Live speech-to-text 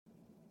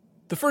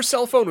The first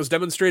cell phone was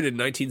demonstrated in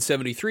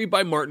 1973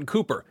 by Martin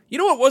Cooper. You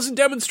know what wasn't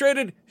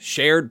demonstrated?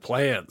 Shared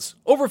plans.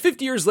 Over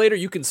 50 years later,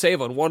 you can save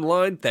on one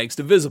line thanks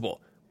to Visible.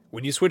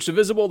 When you switch to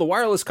Visible, the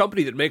wireless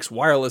company that makes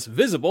wireless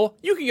visible,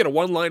 you can get a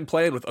one-line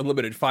plan with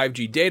unlimited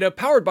 5G data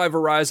powered by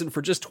Verizon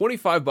for just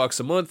 $25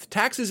 a month,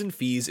 taxes and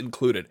fees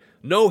included.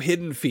 No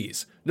hidden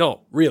fees.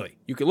 No, really.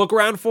 You can look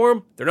around for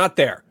them. They're not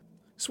there.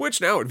 Switch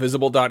now at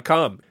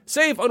Visible.com.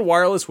 Save on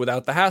wireless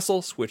without the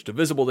hassle. Switch to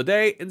Visible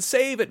today and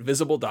save at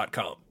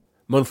Visible.com.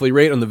 Monthly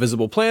rate on the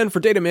Visible plan for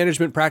data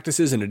management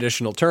practices and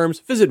additional terms.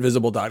 Visit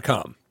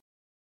Visible.com.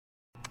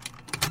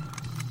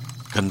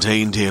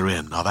 Contained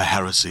herein are the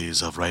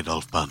heresies of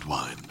Radolf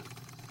Burntwine,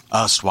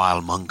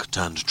 erstwhile monk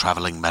turned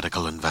traveling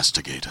medical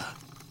investigator.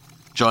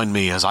 Join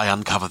me as I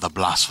uncover the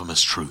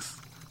blasphemous truth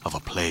of a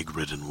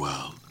plague-ridden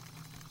world,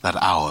 that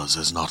ours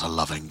is not a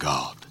loving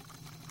God,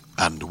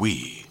 and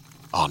we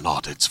are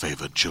not its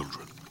favored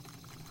children.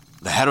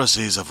 The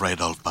heresies of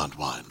Radolf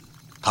Burntwine,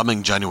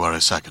 coming January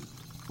 2nd,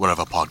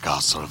 wherever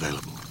podcasts are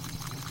available.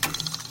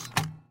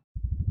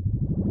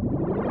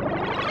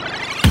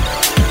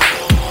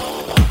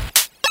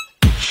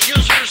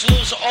 Users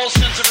lose all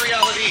sense of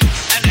reality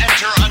and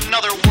enter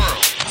another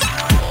world.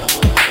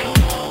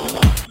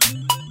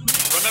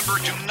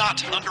 Remember, do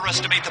not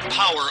underestimate the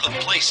power of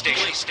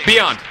PlayStation.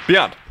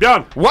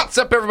 Beyond. What's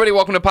up, everybody?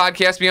 Welcome to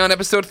Podcast Beyond,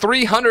 episode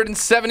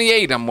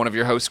 378. I'm one of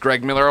your hosts,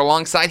 Greg Miller,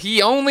 alongside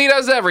He Only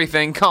Does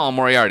Everything, Colin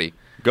Moriarty.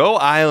 Go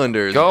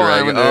Islanders, Go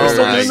Greg. Islanders. Oh,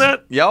 Still my. doing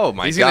that? Yo,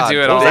 my He's God. gonna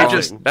do it all.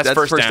 That's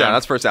first down.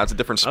 That's first down. It's a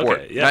different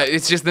sport. Okay, yeah.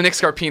 It's just the Nick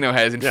Scarpino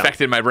has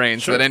infected my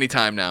brain, so at any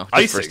time now, just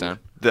Icing. first down.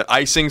 The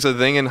icing's a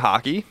thing in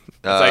hockey.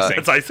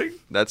 It's icing.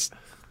 That's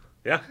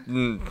Yeah.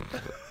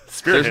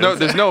 there's no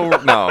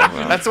no.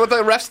 That's what the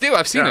refs do.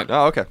 I've seen it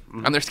Oh, okay.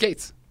 on their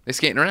skates. They're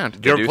skating around.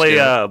 Did you ever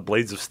play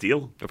Blades of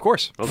Steel? Of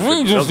course. That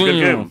was a good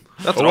game.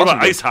 That's What awesome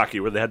about game. ice hockey,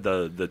 where they had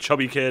the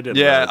chubby kid and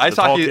Yeah, the ice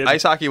tall hockey. kid?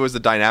 Ice hockey was the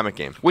dynamic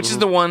game. Which is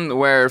the one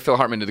where Phil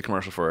Hartman did the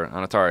commercial for it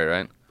on Atari,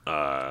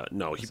 right?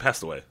 No, he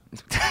passed away.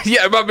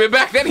 Yeah, but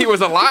back then he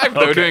was alive, though,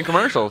 Okay. doing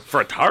commercials.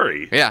 For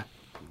Atari? Yeah.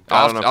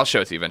 I don't know. I'll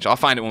show it to you eventually. I'll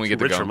find it when we get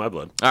to Rich go. for my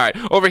blood. All right,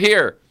 over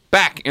here,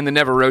 back in the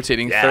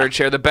never-rotating Yeah. third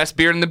chair, the best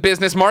beard in the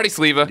business, Marty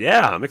Sleva.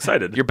 Yeah, I'm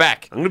excited. You're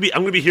back. I'm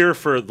gonna be here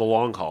for the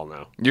long haul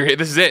now. You're here.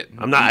 This is it.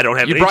 I'm not. I don't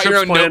have You any brought your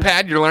trips own planned.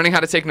 notepad. You're learning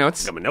how to take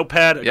notes. I got my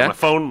notepad. I Yeah? got my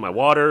phone, my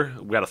water.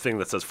 We got a thing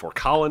that says for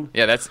Colin.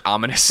 Yeah, that's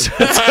ominous.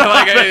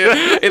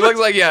 It looks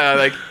like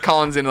like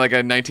Colin's in like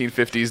a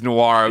 1950s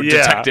noir Yeah,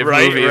 detective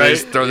right, movie. They right.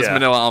 just throw this Yeah.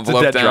 manila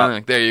envelope dead down. drop.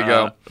 Like, there you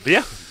go. But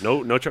yeah,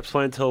 no trips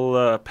planned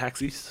until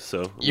PAX East.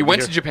 So You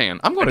went to Japan.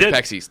 I'm going I to did.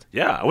 PAX East.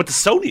 Yeah, I went to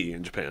Sony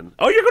in Japan.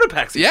 Oh, you're going to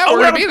PAX East. Yeah, oh, we're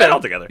going gonna to be there panel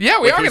together. Yeah,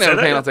 we Wait, are can gonna say have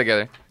a that? panel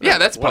together. Yeah,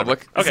 that's whatever.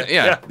 public. Okay,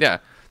 Yeah.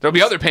 There'll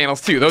be other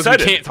panels too. Those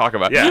Excited. we can't talk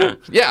about. Yeah.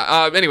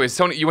 Yeah. Anyways,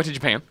 Tony, you went to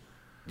Japan.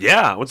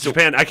 Yeah, I went to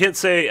Japan. I can't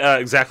say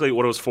exactly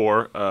what it was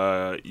for.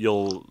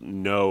 You'll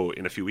know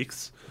in a few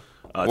weeks.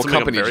 What company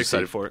I'm did very you see?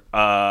 excited for?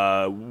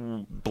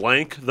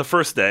 Blank the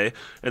first day,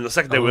 and the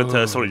second day we went to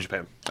Sony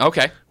Japan,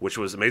 Okay. which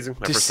was amazing.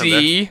 My To first time there.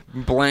 see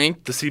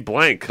blank, To see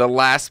Blank. the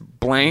last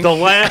blank. The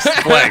last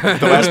Blank.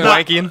 The last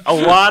Blankian. A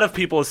lot of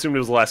people assumed it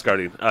was The Last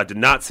Guardian. Did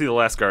not see The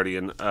Last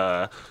Guardian.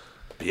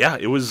 But yeah,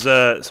 it was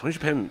Sony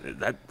Japan.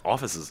 That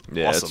office is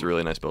Yeah, awesome. it's a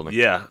really nice building.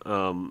 Yeah,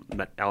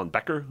 met Alan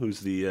Becker, who's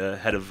the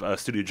head of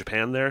Studio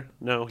Japan there.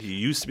 No, he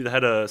used to be the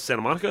head of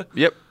Santa Monica.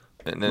 Yep.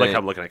 And then Like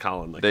I'm looking at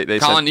Colin. Like, they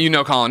Colin,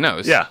 said, Colin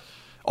knows. yeah.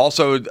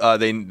 also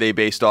they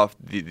based off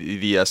the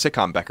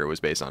sitcom Becker was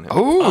based on him.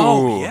 Ooh.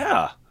 Oh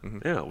yeah,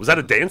 yeah. Was that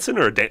a Danson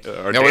or a was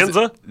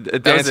Danza?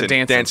 That was a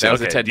Danson. That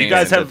was a Okay. Ted Do you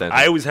guys Danson. have?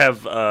 I always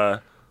have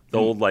the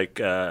old like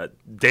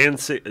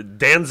Danzig,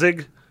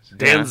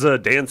 Danza,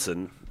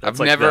 Danson. I've That's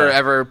like never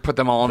ever put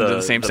them all into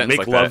the same sentence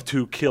Make like love that.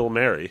 to kill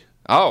Mary.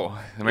 Oh,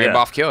 Mary Yeah.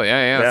 Boff Kill.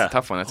 Yeah. That's a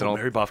tough one. That's an old.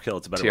 Mary Boff Kill.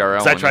 It's a better TRL one.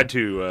 'Cause I one, tried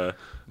to.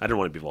 I didn't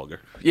want to be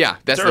vulgar. Yeah,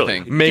 that's It's the early.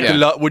 thing. Make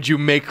yeah. would you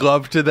make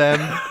love to them?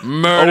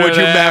 Murder or would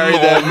you marry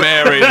them? or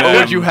marry Or them?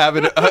 would you have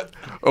it?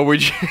 Or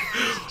would you?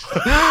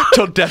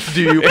 Till death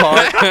do you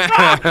part.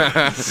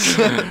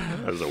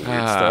 That was a weird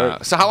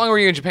start. So how long were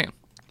you in Japan?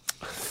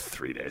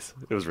 3 days.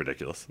 It was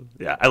ridiculous.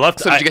 Yeah, I left.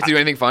 So did you get to do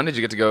anything fun? Did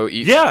you get to go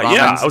eat? Yeah, ramens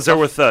yeah. and I was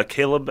there stuff? with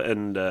Caleb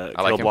and like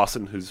Caleb him.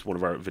 Lawson, who's one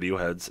of our video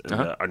heads, and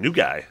Uh-huh. our new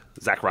guy,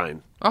 Zach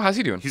Ryan. Oh, how's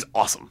he doing? He's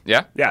awesome.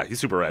 Yeah? Yeah, he's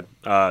super rad.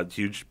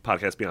 Huge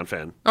Podcast Beyond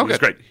fan. Oh, He's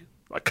good. great.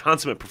 A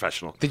consummate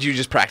professional. Did you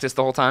just practice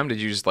the whole time?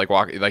 Did you just like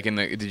walk like in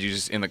the? Did you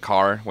just in the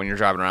car when you're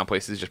driving around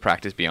places just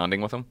practice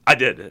beyonding with him? I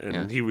did,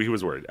 and he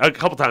was worried. A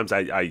couple times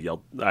I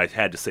yelled. I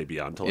had to say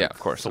Beyond to like Yeah, of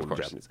course, someone of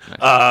course. Japanese.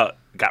 Nice.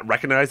 Got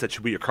recognized at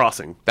Shibuya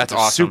Crossing. That's which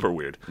is awesome. super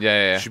weird.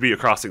 Yeah. Shibuya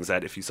Crossing's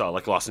that if you saw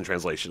like Lost in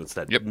Translation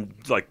instead. Yep.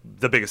 Like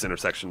the biggest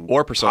intersection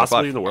Or Persona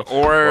possibly 5. in the world.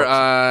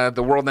 Or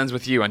The World Ends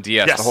with You on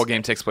DS. Yes. The whole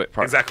game takes place.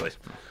 Exactly.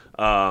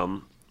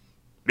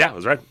 Yeah, it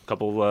was right. A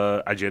couple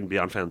IGN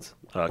Beyond fans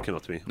came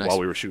up to me Nice. while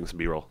we were shooting some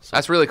B-roll. So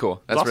That's really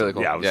cool. That's awesome. really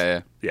cool. Yeah, it was-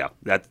 yeah.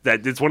 yeah.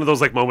 That it's one of those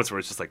like moments where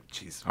it's just like,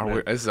 jeez,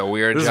 man. This is a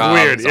weird This is job.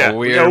 weird, It's yeah. a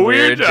We weird, got weird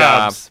weird job.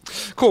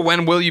 jobs. Cool.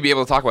 When will you be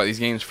able to talk about these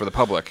games for the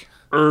public?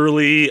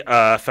 Early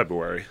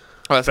February.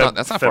 Oh,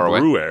 that's not far away.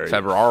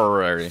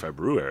 February.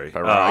 February.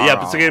 Yeah,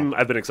 but it's a game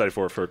I've been excited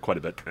for quite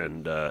a bit,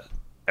 and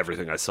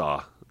everything I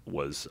saw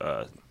was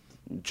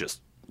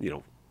just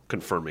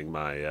confirming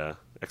my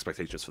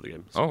expectations for the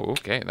game. So. Oh,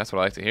 okay. That's what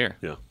I like to hear.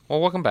 Yeah.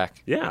 Well, welcome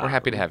back. Yeah. We're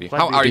happy to have you. Glad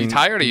to Are be- you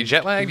tired? Are you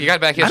jet lagged? You got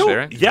back yesterday,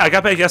 right? Yeah, I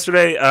got back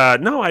yesterday.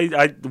 No,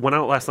 I went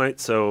out last night,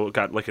 so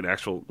got like an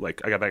actual I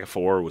got back at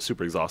 4, was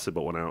super exhausted,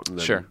 but went out and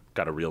then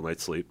got a real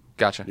night's sleep.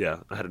 Gotcha. Yeah,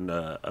 I had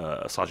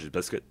a sausage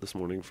biscuit this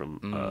morning from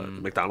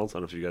McDonald's. I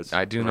don't know if you guys.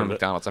 I do know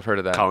McDonald's. I've heard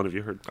of that. Colin, have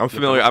you heard? I'm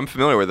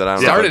familiar with it. I don't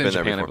know if Started I've in been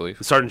there Japan, I before. believe.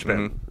 Started in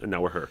Japan, and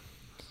now we're her.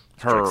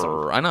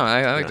 I know.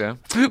 I like that.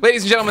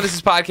 Ladies and gentlemen, this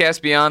is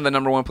Podcast Beyond, the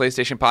 #1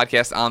 PlayStation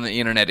podcast on the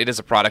internet. It is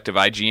a product of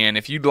IGN.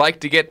 If you'd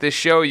like to get this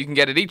show, you can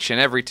get it each and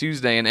every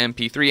Tuesday in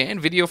MP3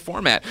 and video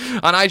format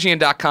on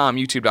IGN.com,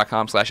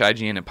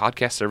 YouTube.com/IGN, and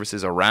podcast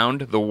services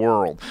around the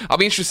world. I'll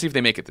be interested to see if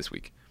they make it this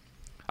week.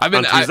 I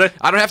don't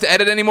have to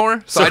edit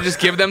anymore, so I just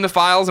give them the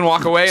files and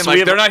walk away. And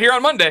they're not here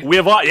on Monday. We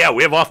have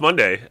off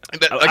Monday.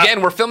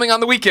 Again, we're filming on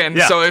the weekend,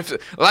 Yeah. so if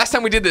last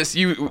time we did this,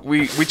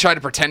 we tried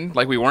to pretend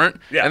like we weren't,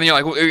 Yeah. and then you're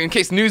like, well, in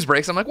case news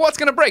breaks, I'm like, what's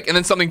gonna break? And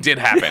then something did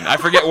happen. I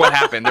forget what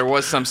happened. There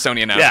was some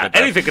Sony announcement.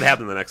 Anything could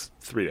happen in the next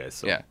 3 days.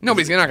 So. Yeah, not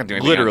gonna do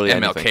anything. Literally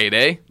on MLK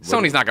Day.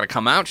 Sony's not gonna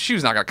come out.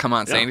 Shu's not gonna come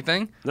out and say Yeah.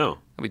 anything. No,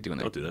 I'll be doing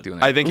that. Don't do that. Doing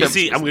that. I think I'm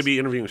going to be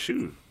interviewing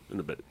Shu in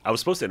a bit. I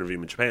was supposed to interview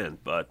him in Japan,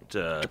 but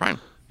Japan.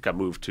 got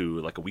moved to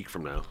like a week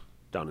from now.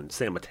 Down in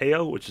San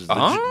Mateo, which is the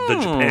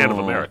Japan of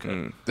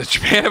America. The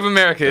Japan of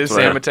America is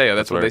San Mateo.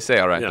 That's what right. they say.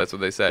 All right, Yeah. that's what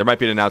they say. There might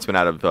be an announcement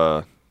out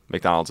of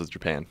McDonald's as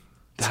Japan.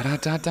 Da da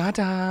da da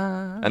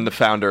da. And the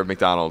founder of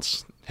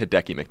McDonald's,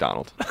 Hideki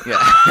McDonald.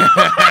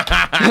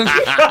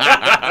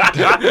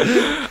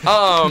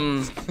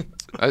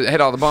 I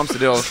hit all the bumps, I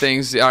did all the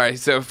things. All right,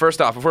 so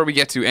first off, before we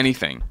get to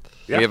anything,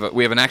 Yeah.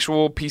 we have an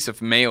actual piece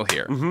of mail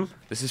here. Mm-hmm.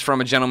 This is from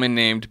a gentleman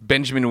named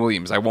Benjamin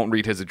Williams. I won't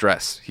read his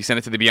address. He sent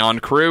it to the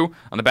Beyond crew.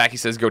 On the back, he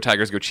says, "Go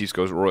Tigers, go Chiefs,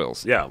 go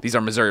Royals." Yeah. These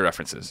are Missouri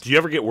references. Do you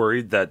ever get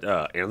worried that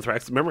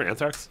Anthrax? Remember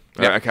Anthrax?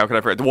 Yeah, how could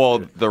I forget? Well,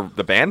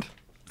 the band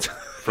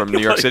from New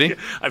York City.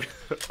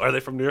 Are they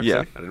from New York Yeah.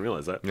 City? I didn't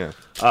realize that. Yeah.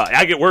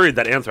 I get worried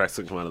that Anthrax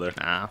could come out of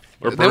there.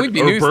 Or Then we'd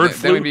be or news. bird Then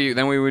flu.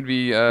 we would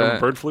be. Remember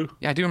bird flu?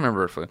 Yeah, I do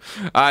remember bird flu.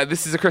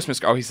 This is a Christmas.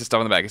 Oh, he says stuff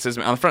on the back. It says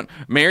on the front,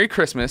 "Merry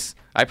Christmas.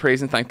 I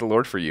praise and thank the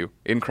Lord for you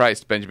in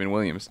Christ, Benjamin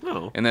Williams."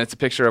 Oh. And then it's a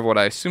picture of what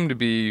I assume to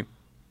be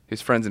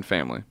his friends and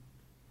family.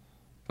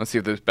 Let's see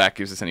if the back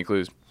gives us any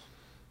clues.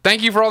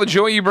 "Thank you for all the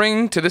joy you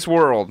bring to this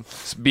world.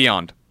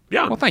 Beyond."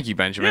 Beyond. Well, thank you,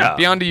 Benjamin. Yeah.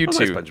 Beyond to you Oh, too.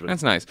 nice, Benjamin.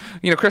 That's nice.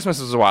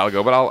 Christmas was a while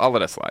ago, but I'll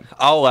let it slide.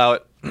 I'll allow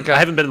it. I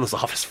haven't been in this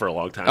office for a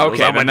long time. Okay, it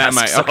was on then my that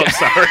desk, might- okay.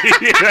 so I'm sorry.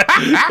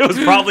 It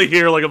was probably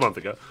here like a month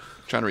ago.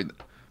 Trying to read.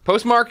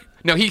 Postmark?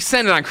 No, he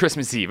sent it on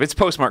Christmas Eve. It's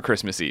postmark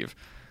Christmas Eve.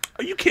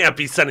 You can't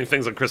be sending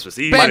things on Christmas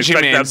Eve. I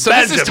expect Benjamin. that. So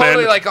this is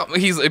totally Benjamin. like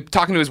he's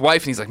talking to his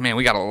wife, and he's like, "Man,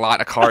 we got a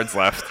lot of cards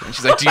left." And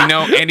she's like, "Do you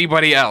know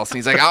anybody else?" And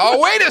he's like, "Oh,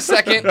 wait a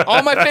second,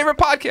 all my favorite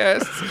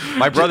podcasts."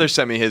 My brother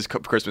sent me his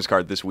Christmas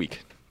card this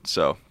week,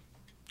 so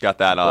got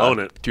that Blowing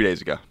it. 2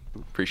 days ago.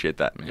 Appreciate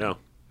that. Yeah.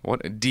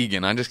 What a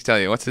Deegan! I just tell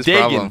you, what's his Dagan.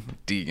 problem?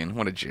 Deegan,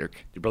 what a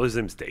jerk. Your brother's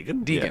name's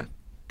Dagan? Deegan.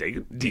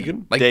 Dagan?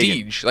 Deegan? Like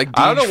Dagan. Deej, like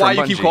Deej I don't know why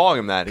from you keep Bungie. calling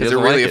him that. He Because it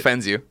doesn't really like it.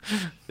 offends you.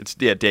 It's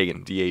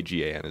Dagan.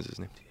 Dagan is his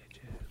name.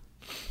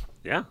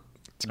 Yeah.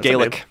 It's That's a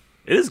Gaelic. name.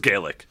 It is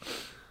Gaelic.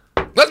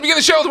 Let's begin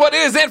the show with what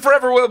is and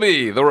forever will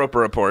be the Roper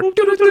Report.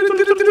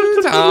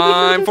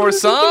 Time for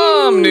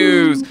some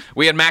news.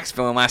 We had Max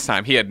fill in last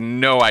time. He had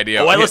no idea.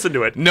 Oh, I He had listened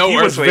to it. No he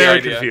was earthly very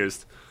idea.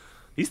 confused.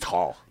 He's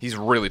tall. He's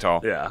really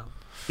tall. Yeah.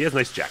 He has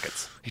nice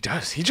jackets. He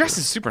does. He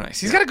dresses super nice.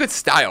 He's got a good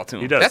style to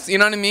him. He does. That's, you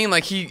know what I mean?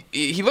 Like he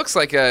looks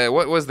like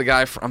what was the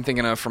guy I'm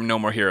thinking of from No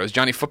More Heroes?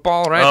 Johnny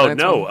Football, right? Oh, That's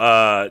no.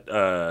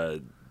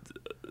 what-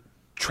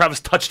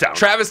 Travis Touchdown.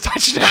 Travis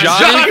Touchdown.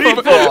 Johnny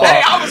Football.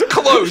 Hey, I was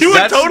close. You were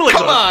That's- totally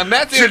Come close. on,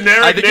 that's it. I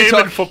Generic think you're name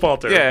talking- and football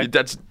term. Yeah.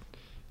 That's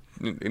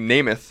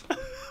Namath.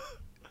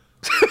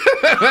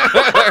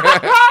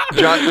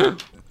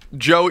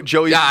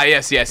 Joey. Ah,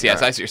 yes. I see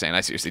what you're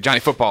saying. Johnny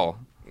Football.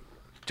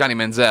 Johnny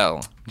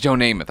Manziel. Joe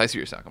Namath. I see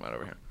what you're talking about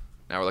over here.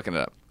 Now we're looking it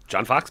up.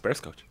 John Fox, Bears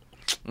coach.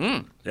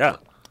 Yeah. How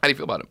do you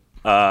feel about it?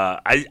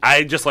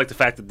 I just like the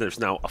fact that there's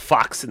now a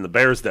fox in the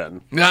Bears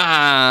den.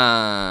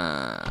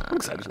 Ah. I'm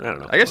excited. I don't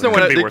know. I guess it no one.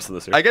 couldn't be worse than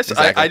this year. I guess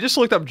Exactly. I just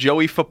looked up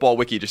Joey Football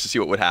Wiki just to see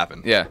what would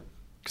happen. Yeah.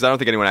 Because I don't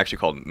think anyone actually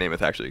called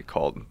Namath actually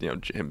called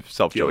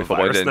himself You have Joey a Football.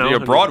 virus He now?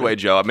 didn't. Broadway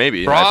Joe,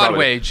 maybe.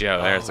 Broadway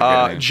Joe. There's a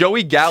good name.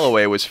 Joey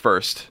Galloway was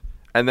first,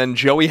 and then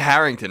Joey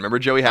Harrington. Remember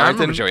Joey Harrington?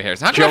 remember Joey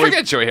Harrington. How could I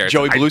forget Joey Harrington?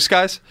 Joey Blue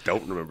Skies.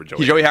 Don't remember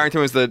Joey. Joey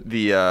Harrington was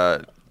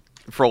the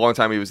for a long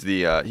time he was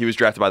he was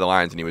drafted by the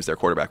Lions and he was their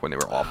quarterback when they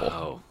were awful.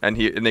 Oh. And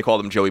they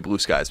called him Joey Blue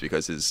Skies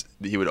because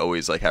he would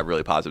always like have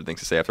really positive things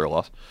to say after a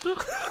loss.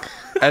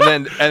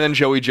 and then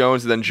Joey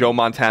Jones and then Joe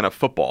Montana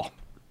football.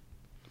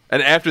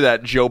 And after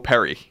that Joe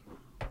Perry,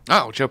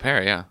 Oh, Joe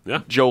Perry, yeah.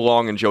 Yeah. Joe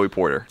Long and Joey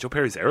Porter. Joe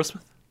Perry's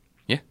Aerosmith?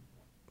 Yeah.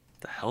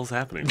 What the hell's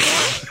happening?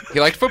 He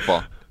liked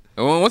football.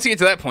 Well, once you get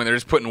to that point, they're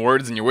just putting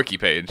words in your wiki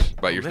page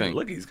about your Man, thing.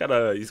 look, he's got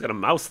a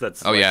mouse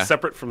that's Oh, yeah.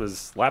 separate from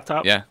his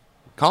laptop. Yeah.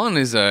 Colin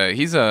is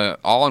he's a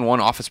all-in-one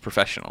office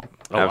professional.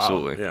 Oh, wow.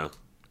 Absolutely. Yeah.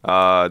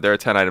 There are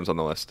 10 items on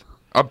the list.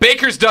 A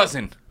baker's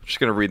dozen. Just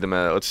gonna read them.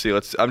 Let's see.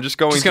 I'm just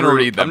going. Just gonna through,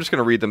 read them. I'm just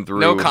gonna read them through.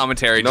 No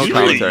commentary. No just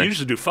Usually, commentary. you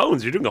usually do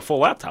phones. You're doing a full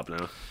laptop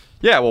now.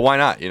 Yeah. Well, why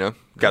not?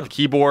 Got the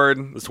keyboard.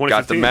 It's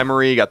Got the 2015.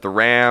 memory. Got the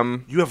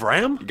RAM. You have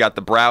RAM? You got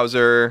the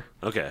browser.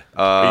 Okay.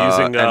 Are you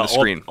using and the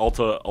screen.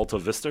 Alta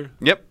Vista?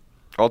 Yep.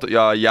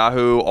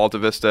 Yahoo, Alta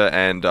Vista,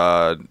 and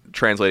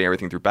translating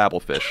everything through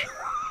Babelfish.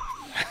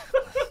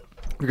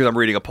 Because I'm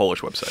reading a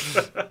Polish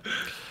website.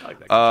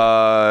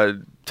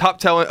 Top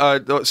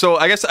telling. So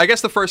I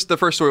guess the first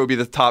story would be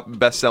the top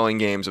best-selling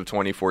games of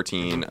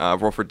 2014.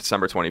 Roll for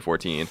December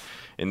 2014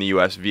 in the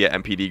U.S. via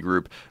MPD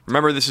Group.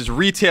 Remember, this is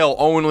retail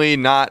only,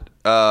 not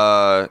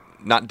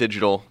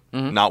digital,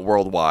 not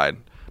worldwide.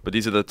 But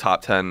these are the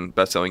top 10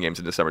 best-selling games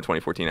in December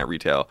 2014 at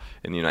retail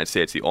in the United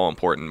States, the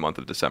all-important month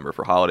of December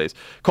for holidays.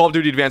 Call of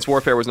Duty Advanced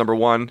Warfare was number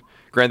 1.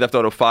 Grand Theft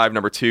Auto 5,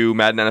 number 2.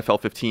 Madden NFL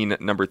 15,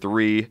 number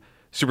 3.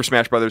 Super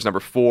Smash Bros. Number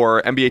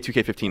 4. NBA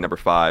 2K15, number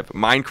 5.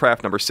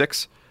 Minecraft, number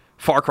 6.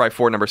 Far Cry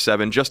 4, number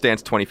 7. Just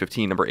Dance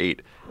 2015, number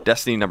 8.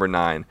 Destiny, number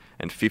 9.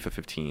 And FIFA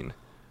 15,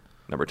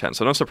 number 10.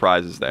 So no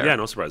surprises there. Yeah,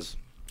 no surprises.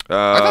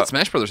 I thought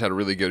Smash Brothers had a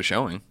really good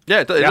showing. Yeah,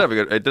 it did have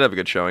a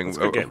good showing. It's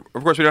a good game.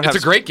 Of course, we don't have.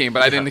 It's a great game,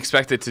 but I didn't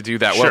expect it to do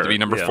that well Sure, to be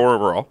number yeah. 4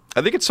 overall.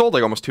 I think it sold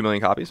like almost 2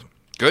 million copies.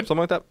 Good. Something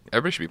like that.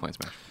 Everybody should be playing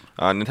Smash.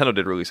 Nintendo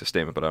did release a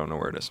statement, but I don't know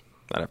where it is.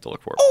 I'd have to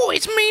look for it. Oh,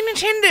 it's me,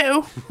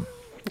 Nintendo.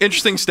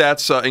 Interesting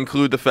stats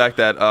include the fact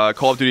that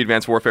Call of Duty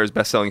Advanced Warfare's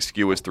best-selling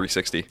SKU was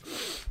 360. Yeah,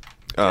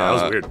 that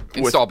was weird.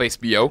 Install-based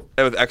BO.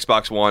 With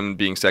Xbox One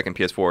being second,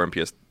 PS4 and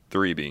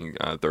PS3 being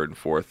third and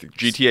fourth.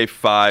 GTA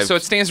 5. So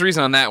it stands to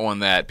reason on that one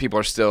that people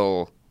are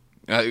still,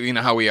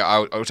 how we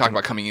were talking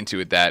about coming into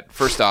it, that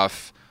first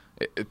off,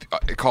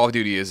 Call of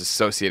Duty is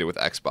associated with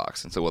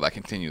Xbox, and so will that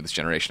continue this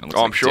generation? It looks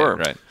I'm like it sure.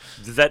 did, right?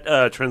 Does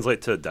that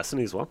translate to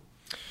Destiny as well?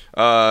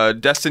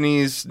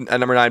 Destiny's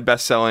number 9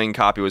 best-selling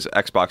copy was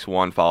Xbox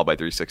One, followed by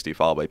 360,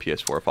 followed by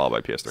PS4, followed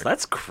by PS3.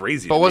 That's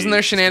crazy. But to wasn't me.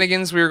 there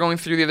shenanigans we were going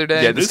through the other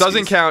day? Yeah, this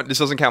doesn't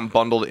Biscuits. count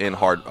bundled in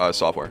hard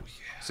software.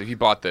 So if you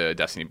bought the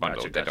Destiny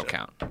bundle, Gotcha, that don't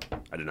gotcha.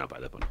 count. I did not buy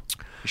that one.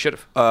 You should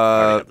have.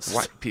 Why?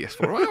 What?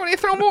 PS4? Why do you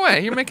throw them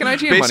away? You're making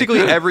IGN Basically,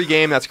 money. every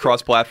game that's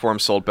cross-platform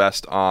sold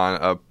best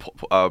on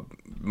a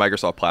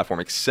Microsoft platform,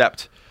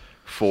 except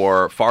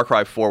for Far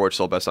Cry 4, which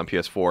sold best on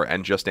PS4,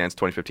 and Just Dance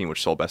 2015,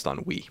 which sold best on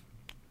Wii.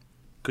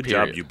 Good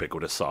Period. job,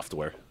 ubiquitous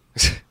software.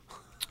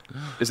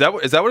 Is that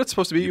what it's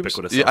supposed to be?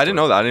 Ubiquitous Yeah, I didn't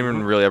know software. that. I didn't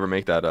even really ever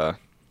make that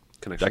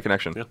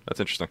connection. Yeah. That's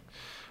interesting.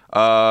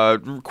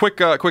 Quick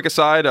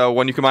aside,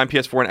 when you combine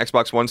PS4 and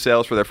Xbox One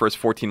sales for their first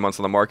 14 months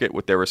on the market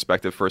with their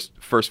respective first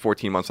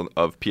 14 months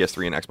of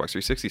PS3 and Xbox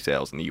 360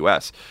 sales in the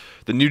US,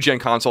 the new gen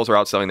consoles are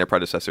outselling their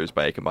predecessors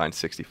by a combined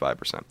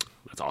 65%.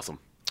 That's awesome.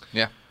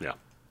 Yeah. Yeah.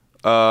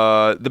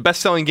 The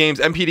best-selling games,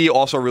 MPD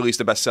also released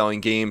the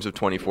best-selling games of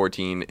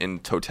 2014 in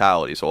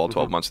totality, so all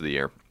 12 months of the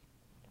year.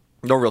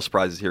 No real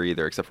surprises here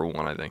either, except for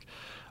one, I think.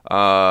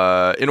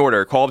 In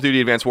order, Call of Duty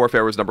Advanced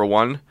Warfare was number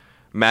 1.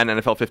 Madden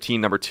NFL 15,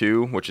 number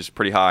 2, which is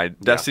pretty high.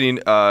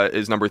 Destiny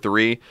is number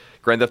 3.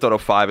 Grand Theft Auto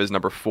 5 is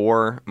number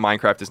 4.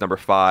 Minecraft is number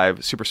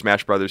 5. Super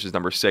Smash Bros. Is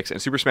number 6.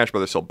 And Super Smash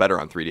Bros. Sold better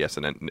on 3DS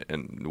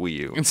and Wii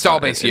U. Install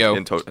base, yo.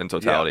 In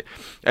totality.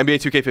 NBA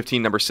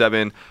 2K15, number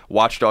 7.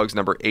 Watch Dogs,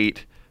 number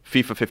 8.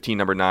 FIFA 15,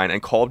 number 9.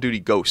 And Call of Duty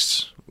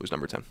Ghosts was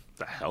number 10.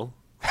 The hell?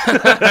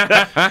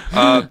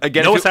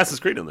 Again, No if you- Assassin's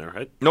Creed in there,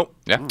 right? Nope.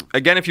 Yeah.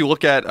 Again, if you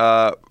look at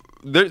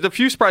the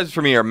few surprises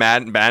for me are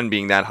Madden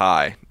being that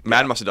high.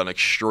 Madden must have done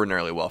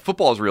extraordinarily well.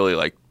 Football is really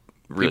People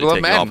love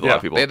taking Madden. off with a lot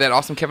of people. They had that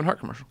awesome Kevin Hart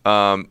commercial.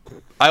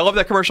 I love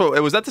that commercial.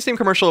 Was that the same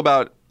commercial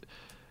about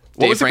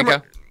what Dave was the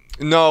Franco?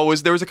 No,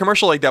 there was a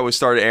commercial like that was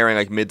started airing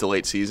like mid to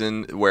late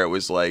season where it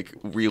was like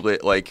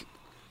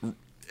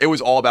it was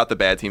all about the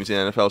bad teams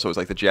in the NFL. So it was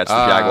like the Jets,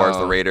 the Jaguars,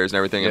 the Raiders, and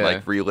everything, and Yeah.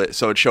 like relit.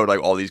 So it showed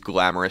like all these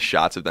glamorous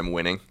shots of them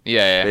winning.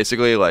 Yeah.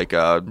 Basically, like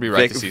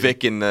Rewrite the season.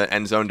 Vic in the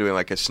end zone doing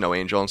like a snow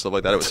angel and stuff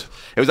like that.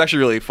 It was actually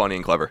really funny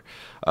and clever.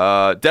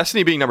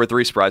 Destiny being number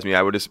 3 surprised me.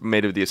 I would have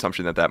made the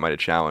assumption that might have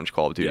challenged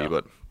Call of Duty, Yeah.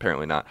 but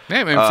apparently not.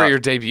 Yeah, I mean, for your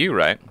debut,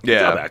 right? Good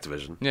job, Yeah.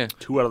 Activision. Yeah.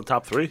 2 out of the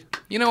top 3.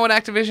 You know what,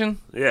 Activision?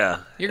 Yeah.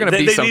 You're going to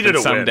be They something needed a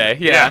win. someday.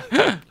 Yeah.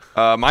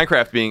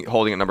 Minecraft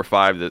holding at number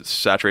 5, the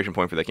saturation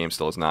point for that game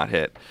still is not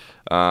hit.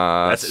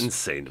 That's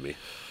insane to me.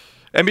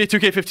 NBA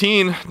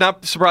 2K15,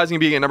 not surprising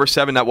being at number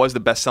 7. That was the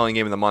best-selling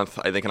game of the month,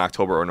 I think, in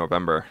October or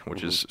November,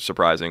 which is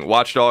surprising.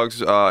 Watch Dogs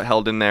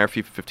held in there.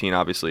 FIFA 15,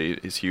 obviously,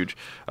 is huge.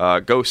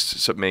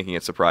 Ghosts making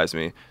it surprise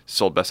me.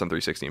 Sold best on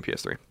 360 and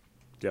PS3.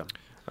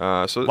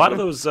 Yeah. So A lot of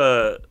those,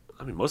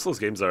 most of those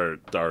games are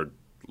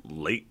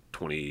late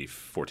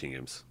 2014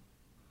 games.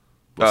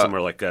 Well, some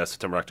are like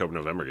September, October,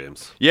 November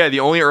games. Yeah, the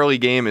only early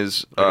game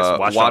is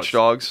Watch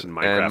Dogs and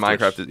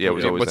Minecraft.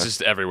 Was always What's there.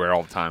 just everywhere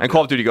all the time. And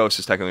Call of Duty Ghosts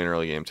is technically an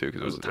early game too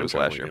because it was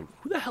last year. Game.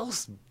 Who the hell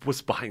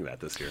was buying that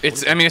this year?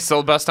 It's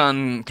still best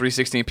on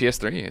 360 and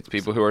PS3. It's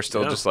people who are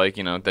still just like,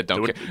 that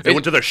don't care. They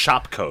went to their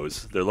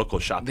Shopcos, their local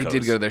Shopcos. They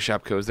did go to their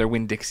Shopcos, their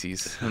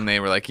Winn-Dixies, and they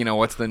were like,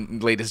 what's the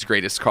latest,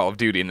 greatest Call of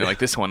Duty? And they're like,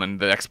 this one on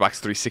the Xbox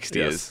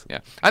 360 is. Yeah.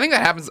 I think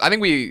that happens.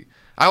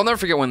 I'll never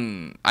forget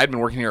when I'd been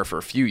working here for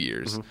a few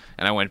years,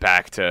 and I went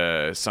back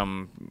to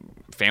some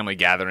family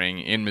gathering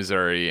in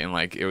Missouri, and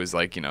like it was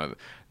like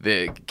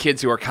the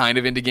kids who are kind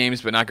of into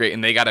games but not great,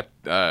 and they got it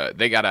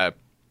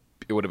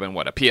would have been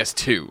a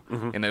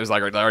PS2, and it was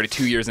like already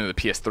 2 years into the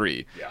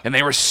PS3, and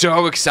they were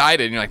so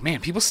excited, and you're like, man,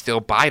 people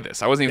still buy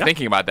this. I wasn't even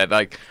thinking about that.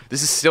 Like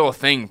this is still a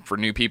thing for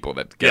new people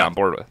that get on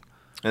board with.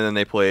 And then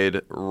they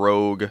played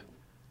Rogue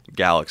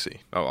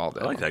Galaxy. Oh, all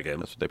day. I like that game.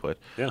 That's what they played.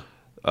 Yeah.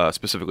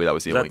 Specifically, that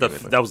was the only game.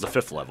 That was the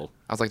 5th level.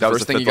 I was like, That the was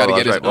first the thing you fifth got to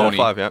level, get is that's right. Oni.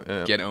 Level 5,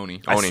 yeah. Get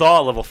Oni. I saw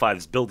level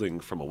 5's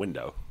building from a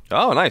window.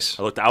 Oh, nice.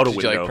 I looked out a Did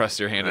window. you like press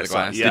your hand to the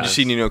glass? Yeah. Did you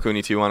see Ni no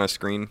Kuni 2 on a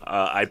screen?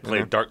 I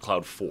played Dark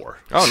Cloud 4.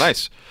 Oh,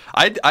 nice.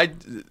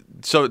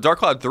 So Dark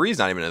Cloud 3 is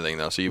not even a thing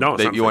though. So you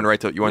went right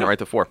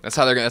to 4. That's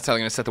how they're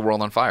gonna set the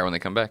world on fire when they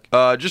come back.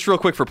 Just real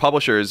quick for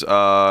publishers, it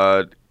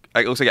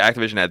looks like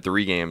Activision had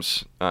 3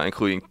 games,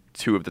 including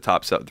 2 of the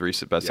top 3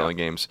 best-selling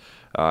games,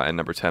 and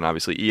number 10,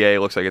 obviously. EA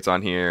looks like it's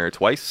on here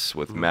twice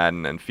with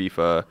Madden and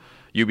FIFA.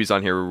 Ubi's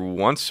on here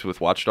once with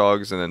Watch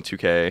Dogs, and then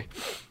 2K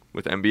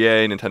with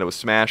NBA. Nintendo with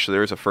Smash. So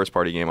there is a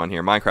first-party game on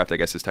here. Minecraft, I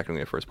guess, is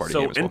technically a first-party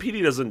game as well. So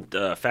NPD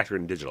doesn't factor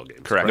in digital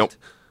games, Correct. Nope.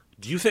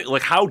 Do you think,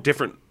 how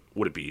different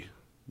would it be?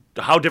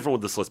 How different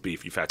would this list be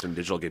if you factor in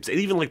digital games and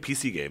even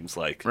PC games?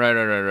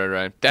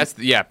 Right. That's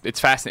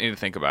it's fascinating to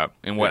think about.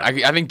 And what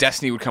I think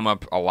Destiny would come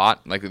up a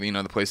lot. Like the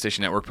PlayStation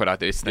Network put out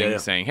this thing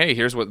saying, "Hey,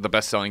 here's what the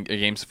best-selling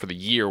games for the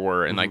year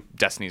were," and like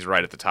Destiny's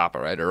right at the top, or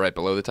right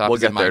below the top. We'll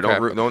Is get it there.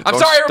 Minecraft? I'm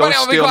sorry, everybody.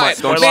 I'll be quiet.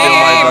 Don't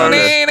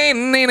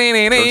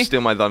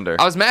steal my thunder.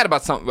 I was mad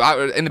about something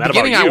in the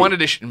beginning. I wanted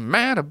to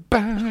mad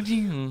about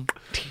you.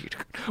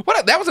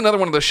 That was another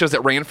one of those shows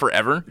that ran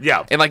forever.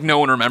 Yeah, and like no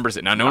one remembers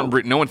it now.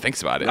 No one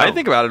thinks about it. I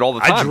think about it all the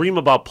time. I dream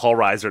about Paul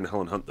Reiser and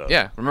Helen Hunt though.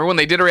 Yeah, remember when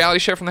they did a reality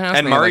show from the house?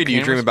 And Murray, do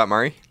you dream about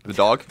Murray, the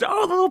dog?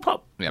 Oh, the little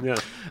pup. Yeah.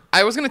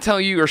 I was going to tell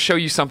you or show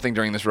you something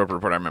during this Roper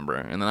Report I remember,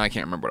 and then I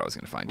can't remember what I was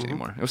going to find you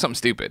anymore. It was something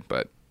stupid,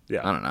 but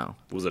I don't know.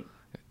 Was it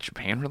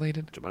Japan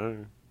related?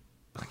 Japan?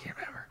 I can't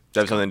remember. Does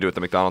that have something to do with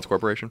the McDonald's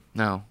Corporation?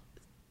 No.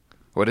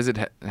 What is it?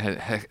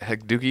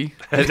 Hideki?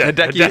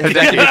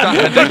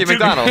 Hideki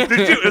McDonald.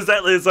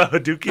 Is a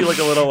Hadouken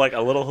like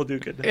a little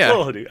Hadouken? Yeah.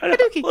 Little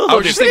Hadouken. I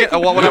was just thinking,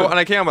 when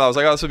I came up, I was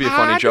like, oh, this would be a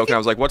funny joke. And I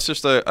was like, what's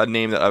just a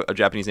name, a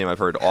Japanese name I've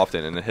heard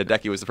often? And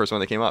Hideki was the first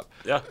one that came up.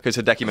 Yeah. Because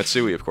Hideki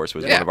Matsui, of course,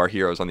 was one of our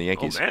heroes on the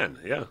Yankees. Oh, man.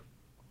 Yeah.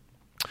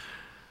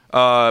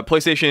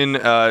 PlayStation,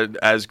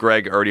 as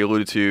Greg already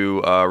alluded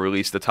to,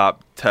 released the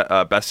top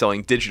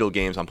best-selling digital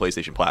games on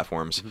PlayStation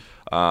platforms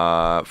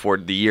for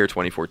the year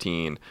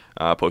 2014,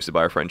 posted by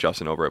our friend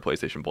Justin over at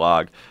PlayStation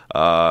Blog.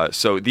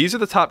 So these are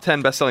the top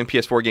 10 best-selling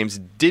PS4 games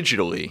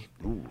digitally,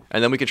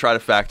 and then we can try to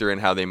factor in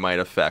how they might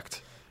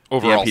affect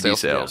overall the NPD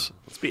sales. Yeah.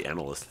 Let's be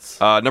analysts.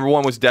 Number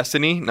 1 was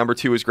Destiny. Number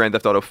 2 was Grand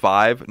Theft Auto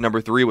 5.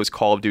 Number 3 was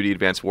Call of Duty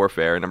Advanced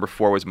Warfare. Number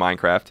 4 was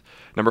Minecraft.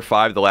 Number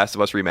 5, The Last of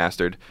Us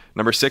Remastered.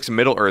 Number 6,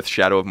 Middle-earth: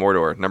 Shadow of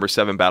Mordor. Number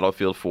 7,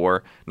 Battlefield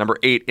 4. Number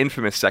 8,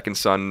 Infamous Second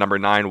Son. Number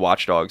 9,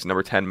 Watch Dogs.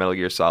 Number 10, Metal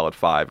Gear Solid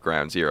 5: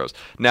 Ground Zeroes.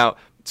 Now,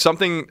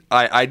 something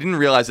I didn't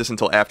realize this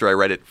until after I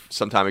read it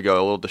some time ago,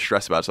 a little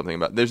distressed about something,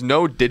 but there's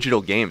no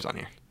digital games on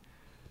here.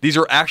 These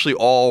are actually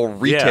all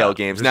retail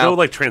games. There's now,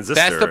 no transistor.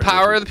 That's the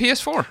power of the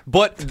PS4.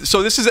 But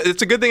so it's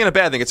a good thing and a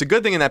bad thing. It's a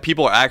good thing in that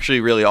people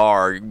actually really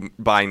are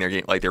buying their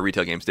game, their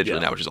retail games digitally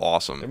now, which is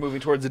awesome. They're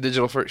moving towards the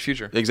digital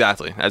future.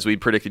 Exactly, as we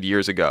predicted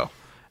years ago,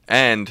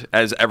 and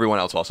as everyone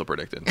else also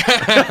predicted.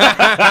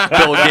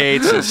 Bill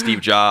Gates and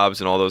Steve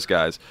Jobs and all those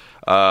guys.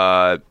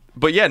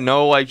 But yeah,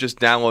 no, just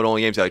download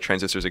only games. Like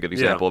Transistor is a good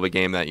example of a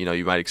game that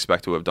you might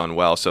expect to have done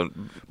well. So,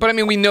 but I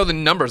mean, we know the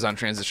numbers on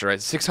Transistor,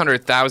 right?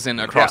 600,000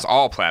 across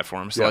all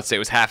platforms. So let's say it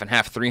was half and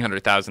half,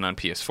 300,000 on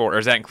PS4, or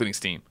is that including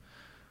Steam?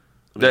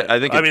 I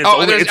think. It's I'm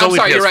only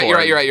sorry.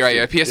 PS4 You're right.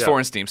 Yeah, PS4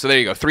 and Steam. So there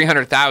you go.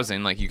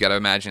 300,000. Like you got to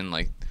imagine,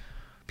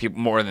 people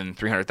more than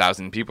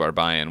 300,000 people are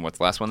buying. What's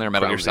the last one there?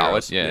 Metal Gear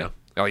Solid. Yeah.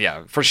 Oh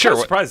yeah, for sure. I'm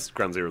surprised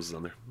Ground Zeroes is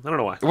on there. I don't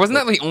know why. Wasn't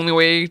that the only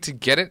way to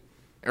get it?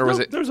 Or was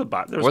it? There was a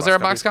box. Was there a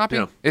box copy?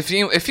 Yeah. It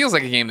feels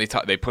like a game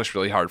they pushed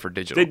really hard for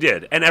digital. They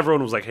did, and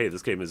everyone was like, "Hey,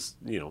 this game is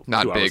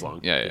not 2 big. hours long."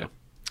 Yeah.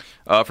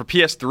 For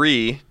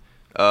PS3,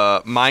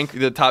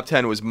 the top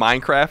 10 was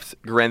Minecraft,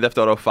 Grand Theft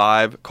Auto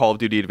 5, Call of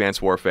Duty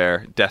Advanced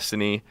Warfare,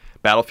 Destiny,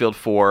 Battlefield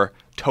 4,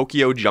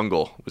 Tokyo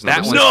Jungle was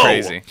number that 6. one's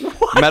crazy.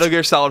 Metal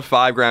Gear Solid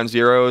 5: Ground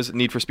Zeroes,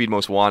 Need for Speed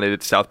Most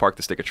Wanted, South Park: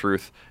 The Stick of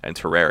Truth, and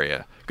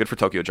Terraria. Good for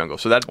Tokyo Jungle.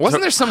 So that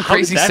wasn't there some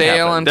crazy that happen?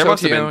 sale on there Tokyo?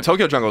 must have been.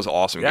 Tokyo Jungle is an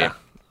awesome game.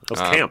 It was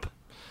camp.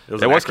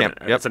 It was camp.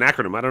 Yep. It's an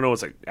acronym. I don't know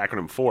what it's an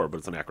acronym for, but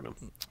it's an acronym.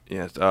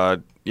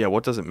 Yeah.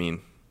 What does it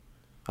mean?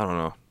 I don't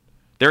know.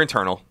 They're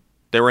internal.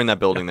 They were in that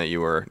building that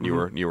you were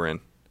in.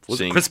 Was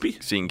it Crispy?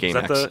 Seeing Game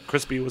Was that X. the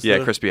Crispy was Yeah,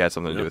 the... Crispy had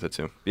something to do with it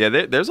too. Yeah,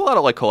 there's a lot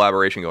of like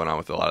collaboration going on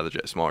with a lot of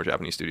the smaller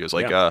Japanese studios,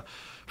 like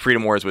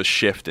Freedom Wars with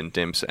Shift and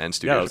Dimps and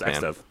Studio Yeah, it was Japan.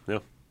 X-Dev. Yeah.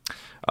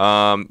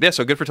 Yeah,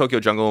 so good for Tokyo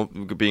Jungle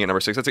being at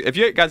number 6. If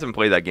you guys haven't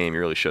played that game, you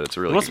really should. It's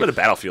a really It must good have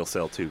been a Battlefield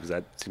sale too, because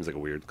that seems like a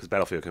weird. Because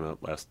Battlefield came out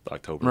last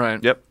October.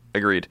 Right. Yep,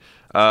 agreed.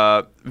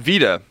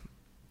 Vita,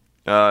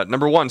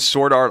 number 1,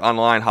 Sword Art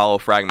Online Hollow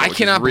Fragment. I which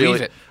cannot is really,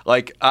 believe it.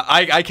 Like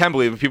I can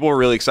believe it. People were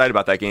really excited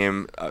about that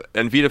game,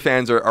 and Vita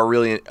fans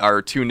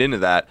are tuned into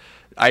that.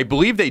 I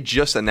believe they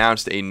just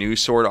announced a new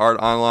Sword Art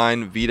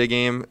Online Vita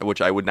game,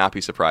 which I would not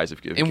be surprised if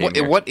it And came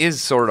here. what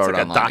is Sword Art like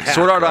a Online? dot hack.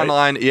 Sword Art right?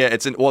 Online, yeah,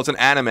 it's an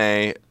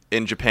anime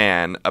in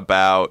Japan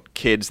about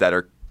kids that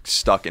are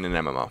stuck in an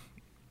MMO.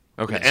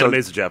 Okay. Anime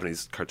is a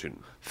Japanese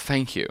cartoon.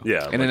 Thank you.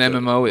 Yeah. And like an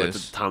MMO like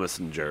is. the Thomas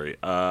and Jerry.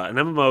 An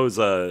MMO is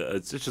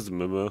it's just a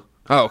MMO.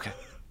 Oh, okay.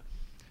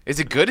 Is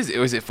it good?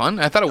 Was it fun?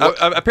 I thought it was.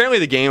 Apparently,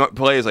 the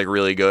gameplay is like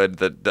really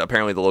good.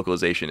 Apparently the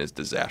localization is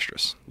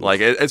disastrous. Like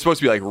it's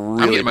supposed to be like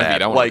really getting my bad,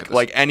 Vita. I wanna look at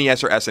like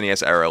NES or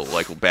SNES era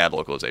like bad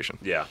localization.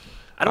 Yeah.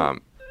 I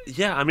don't.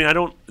 Yeah. I mean, I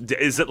don't.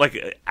 Is it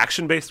like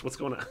action based? What's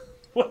going on?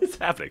 What is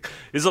happening?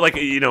 Is it like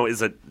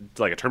is it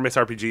like a turn based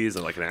RPG? Is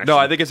it like an action? No,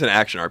 I think it's an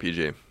action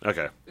RPG.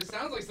 Okay. It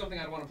sounds like something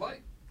I'd want to play.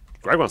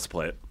 Greg wants to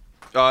play it.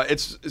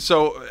 It's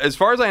so as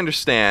far as I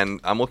understand,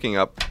 I'm looking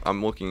up. That's a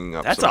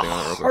something on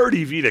it real quick.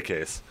 hardy Vita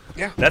case.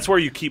 Yeah. That's where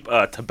you keep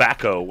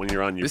tobacco when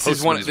you're on your. This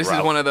is one of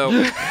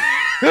the.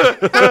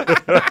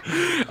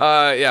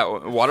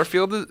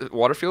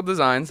 Waterfield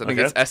Designs. I think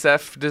Okay. it's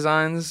SF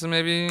Designs.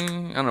 Maybe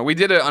I don't know. We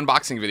did an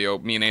unboxing video,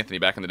 me and Anthony,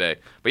 back in the day.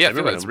 But yeah, I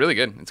feel like it's really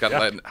good. It's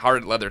got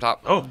hard leather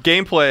top. Oh.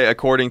 Gameplay,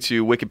 according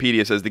to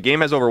Wikipedia, says the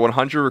game has over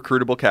 100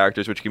 recruitable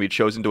characters which can be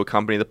chosen to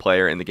accompany the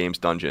player in the game's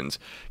dungeons.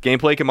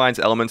 Gameplay combines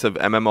elements of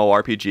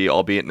MMORPG,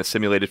 albeit in a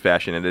simulated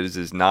fashion, and it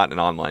is not an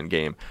online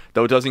game,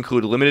 though it does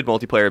include limited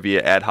multiplayer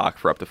via ad hoc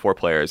for up to 4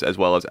 players, as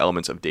well as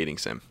elements of dating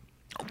sim.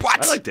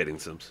 What? I like dating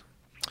sims.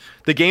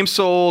 The game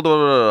sold.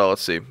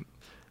 Let's see.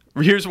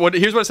 Here's what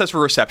it says for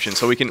reception,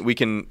 so we can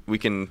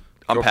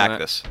unpack that.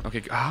 this.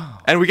 Okay. Oh.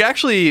 And we can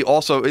actually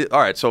also. All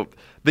right, so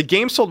the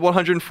game sold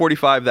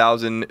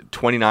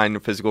 145,029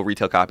 physical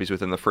retail copies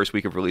within the first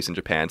week of release in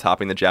Japan,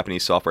 topping the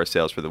Japanese software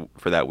sales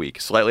for that week,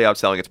 slightly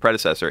outselling its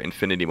predecessor,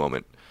 Infinity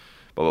Moment.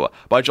 Blah, blah, blah.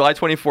 By July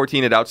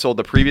 2014, it outsold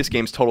the previous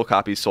game's total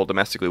copies sold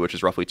domestically, which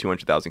is roughly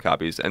 200,000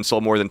 copies, and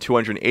sold more than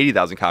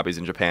 280,000 copies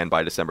in Japan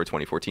by December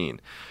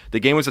 2014. The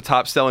game was the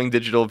top-selling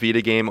digital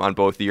Vita game on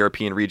both the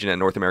European region and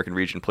North American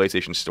region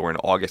PlayStation Store in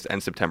August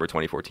and September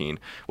 2014,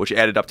 which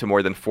added up to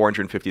more than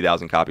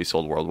 450,000 copies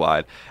sold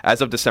worldwide.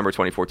 As of December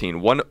 2014,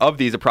 one of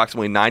these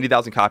approximately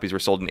 90,000 copies were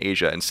sold in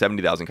Asia and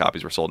 70,000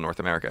 copies were sold in North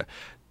America.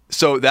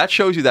 So that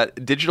shows you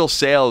that digital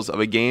sales of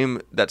a game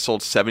that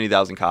sold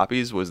 70,000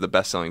 copies was the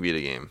best-selling Vita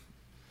game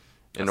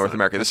in North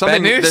America. There's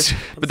something, bad news.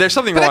 but there's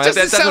something But wrong. that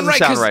doesn't sound right.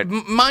 sound 'Cause right.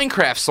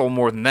 Minecraft sold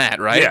more than that,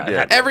 right?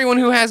 Yeah. Everyone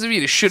who has a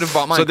Vita should have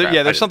bought Minecraft. So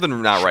there's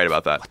something not right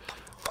about that.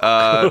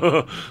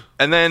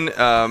 And then,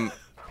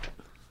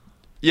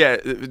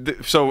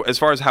 so as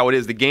far as how it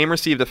is, the game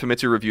received a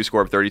Famitsu review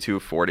score of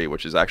 32/40,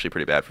 which is actually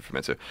pretty bad for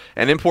Famitsu.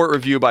 An import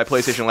review by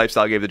PlayStation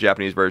Lifestyle gave the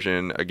Japanese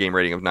version a game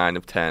rating of 9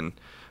 of 10.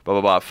 Blah,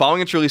 blah, blah.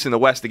 Following its release in the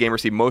West, the game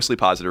received mostly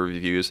positive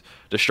reviews.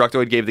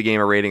 Destructoid gave the game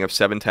a rating of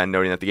 7/10,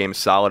 noting that the game is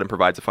solid and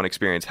provides a fun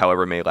experience,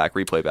 however, may lack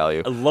replay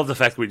value. I love the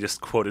fact that we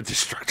just quoted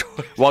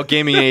Destructoid. While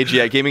Gaming Age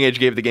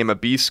gave the game a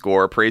B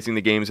score, praising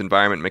the game's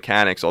environment and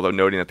mechanics, although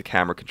noting that the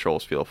camera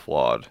controls feel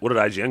flawed. What did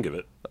IGN give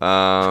it?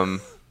 I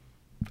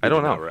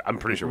don't know. I'm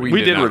pretty sure We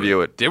We did not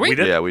review it. Did we? We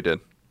did? Yeah, we did.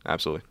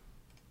 Absolutely.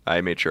 I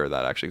made sure of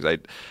that, actually, because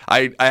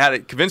I had to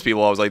convince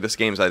people. I was like, this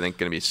game's, I think,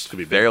 going to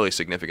be fairly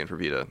significant for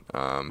Vita.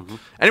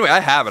 Anyway,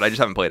 I have it. I just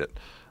haven't played it.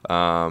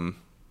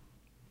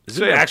 Is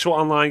it an actual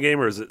online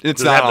game, or is it?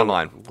 It's does it not have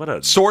online. What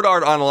a Sword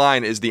Art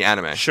Online is the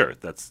anime. sure.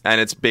 That's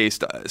And it's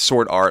based.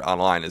 Sword Art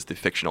Online is the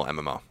fictional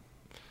MMO.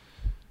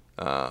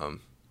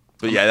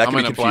 But yeah, that I'm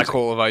can in be a black confusing.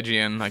 hole of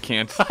IGN. I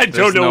can't. I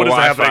don't know what is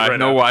happening right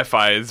no now.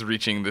 Wi-Fi is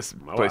reaching this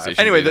PlayStation.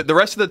 Anyway, Vita. the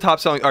rest of the top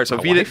selling. All right, so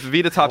My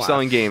Vita wife? top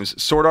selling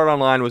games. Sword Art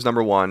Online was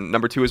number 1.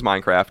 Number 2 is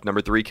Minecraft.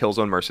 Number 3,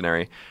 Killzone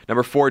Mercenary.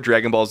 Number 4,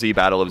 Dragon Ball Z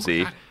Battle of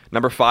Z.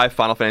 Number 5,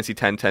 Final Fantasy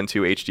X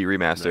 10-2 HD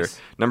Remaster. Nice.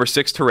 Number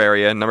 6,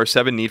 Terraria. Number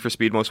 7, Need for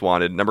Speed Most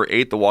Wanted. Number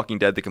 8, The Walking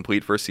Dead: The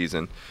Complete First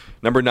Season.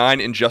 Number 9,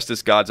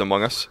 Injustice: Gods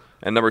Among Us.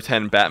 And number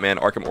 10, Batman: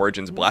 Arkham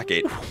Origins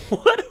Blackgate.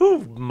 what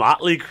a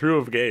motley crew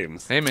of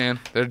games. Hey man,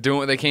 they're doing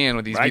what they can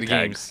with these Vita Ragtags.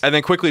 games. And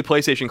then quickly,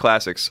 PlayStation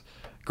Classics.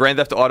 Grand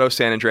Theft Auto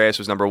San Andreas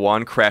was number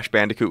 1. Crash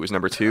Bandicoot was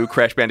number 2.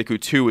 Crash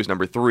Bandicoot 2 was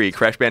number 3.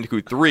 Crash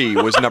Bandicoot 3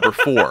 was number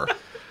 4.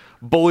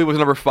 Bully was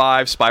number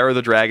 5. Spyro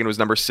the Dragon was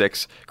number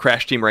 6.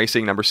 Crash Team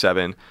Racing number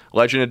 7.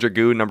 Legend of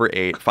Dragoon number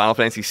 8. Final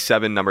Fantasy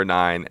 7 number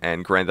 9.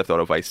 And Grand Theft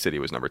Auto Vice City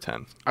was number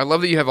 10. I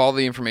love that you have all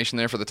the information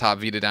there for the top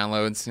Vita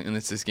downloads, and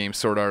it's this game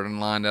Sword Art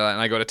Online.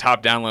 And I go to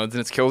top downloads, and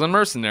it's Killzone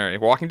Mercenary,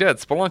 Walking Dead,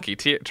 Spelunky,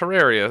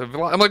 Terraria.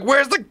 I'm like,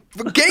 where's the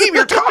game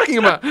you're talking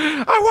about?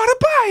 I want to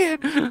buy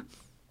it.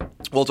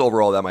 Well, it's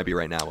overall, that might be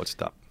right now. What's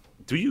the top?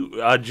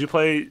 Did you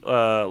play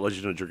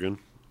Legend of Dragoon?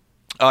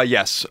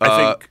 Yes.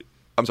 I think.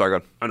 I'm sorry. Go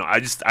on. I know.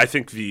 I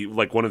think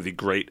one of the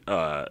great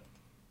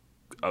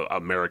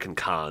American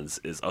cons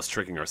is us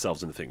tricking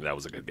ourselves into thinking that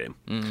was a good game.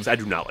 'Cause I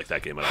do not like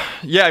that game at all.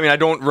 Yeah, I mean, I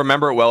don't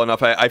remember it well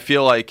enough. I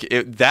feel like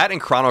that and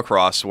Chrono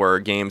Cross were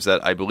games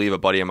that I believe a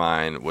buddy of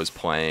mine was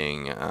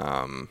playing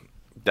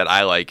that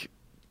I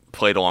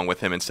played along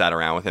with him and sat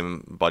around with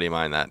him. A buddy of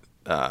mine that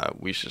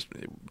we just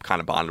kind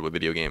of bonded with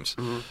video games.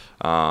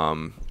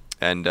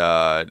 And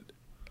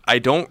I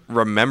don't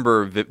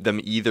remember them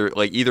either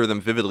of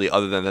them vividly,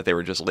 other than that they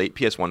were just late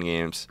PS1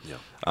 games. Yeah,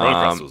 Chrono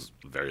Cross was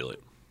very late.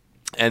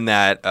 And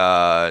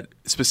that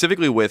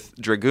specifically with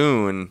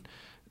Dragoon,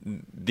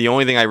 the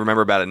only thing I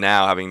remember about it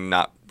now, having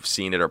not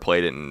seen it or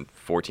played it in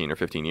 14 or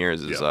 15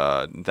 years, is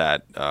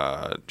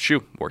that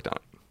Shu worked on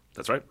it.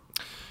 That's right.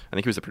 I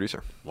think he was the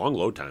producer. Long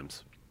load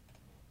times.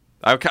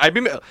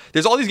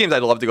 There's all these games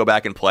I'd love to go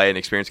back and play and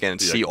experience again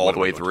and Yeah, see all the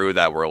way through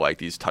that were like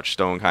these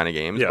touchstone kind of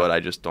games, but I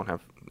just don't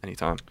have any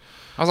time.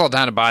 I was all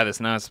down to buy this.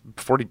 Now it's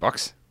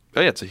 $40.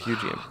 Oh yeah, it's a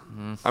huge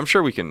game. I'm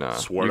sure we can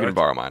Sword you can Art?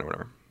 borrow mine or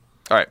whatever.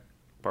 All right,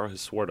 Borrow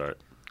his sword art.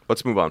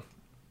 let's move on.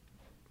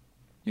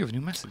 You have a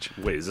new message.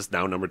 Wait, is this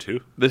now number 2?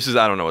 This is,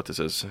 I don't know what this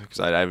is because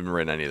I haven't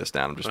written any of this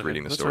down. I'm just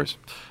reading the that's stories.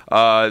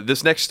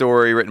 This next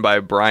story, written by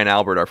Brian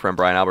Albert, our friend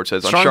Brian Albert,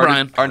 says Strong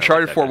Brian. Uncharted I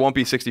like that 4 guy. won't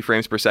be 60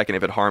 frames per second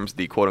if it harms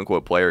the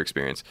quote-unquote player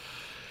experience.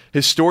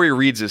 His story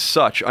reads as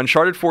such.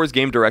 Uncharted 4's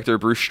game director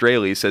Bruce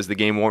Straley says the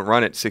game won't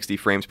run at 60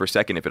 frames per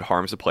second if it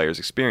harms the player's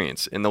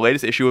experience. In the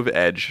latest issue of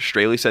Edge,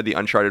 Straley said the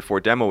Uncharted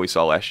 4 demo we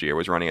saw last year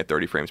was running at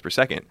 30 frames per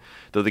second,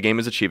 though the game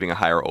is achieving a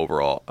higher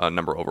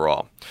number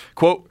overall.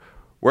 Quote,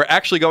 "We're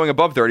actually going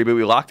above 30, but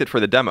we locked it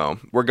for the demo.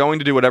 We're going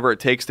to do whatever it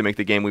takes to make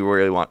the game we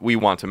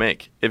want to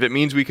make. If it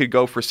means we could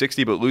go for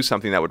 60 but lose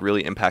something that would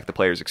really impact the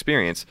player's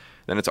experience,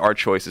 then it's our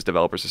choice as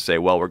developers to say,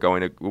 well, we're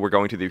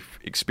going to the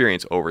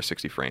experience over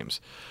 60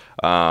 frames."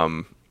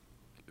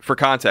 For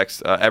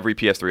context, every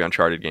PS3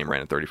 Uncharted game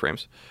ran at 30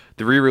 frames.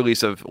 The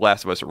re-release of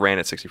Last of Us ran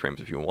at 60 frames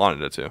if you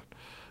wanted it to.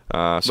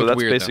 So that's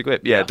weird, basically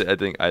it. Yeah, I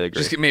think I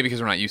agree. Just maybe because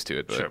we're not used to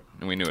it, but Sure.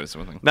 and we knew it was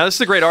something. Now, this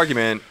is a great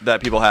argument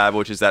that people have,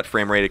 which is that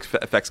frame rate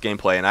affects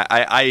gameplay. And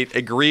I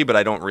agree, but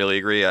I don't really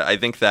agree. I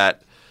think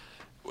that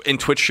in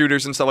Twitch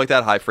shooters and stuff like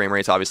that, high frame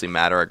rates obviously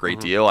matter a great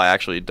deal. I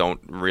actually don't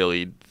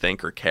really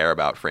think or care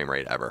about frame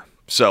rate ever.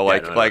 So I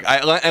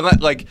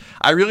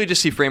really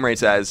just see frame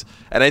rates as,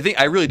 and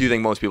I really do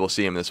think most people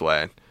see them this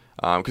way,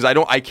 because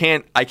I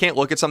can't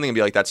look at something and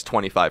be like, that's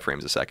 25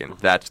 frames a second,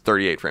 that's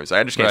 38 frames.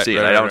 I just can't see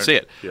it. I don't see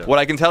it. Yeah. What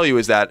I can tell you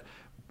is that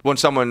when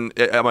I'm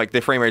like,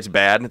 the frame rate's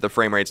bad, the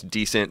frame rate's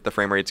decent, the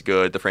frame rate's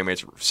good, the frame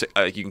rate's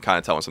you can kind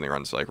of tell when something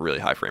runs like really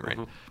high frame rate.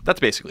 That's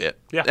basically it.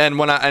 Yeah. And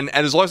and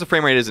as long as the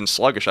frame rate isn't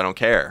sluggish, I don't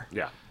care.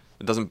 Yeah.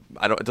 It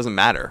doesn't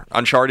matter.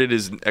 Uncharted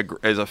is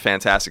a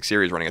fantastic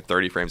series running at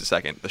 30 frames a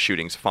second. The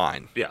shooting's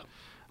fine. Yeah.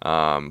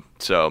 But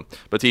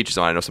to each his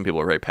own. I know some people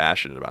are very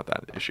passionate about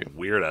that issue.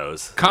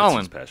 Weirdos. Colin.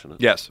 That's who's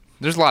passionate. Yes.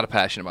 There's a lot of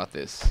passion about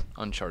this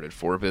Uncharted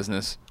 4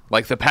 business.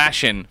 Like the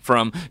passion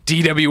from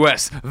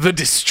DWS, the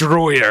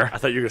Destroyer. I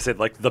thought you were going to say,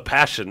 like, the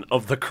passion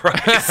of the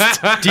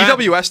Christ.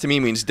 DWS to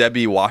me means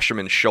Debbie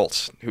Wasserman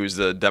Schultz, who's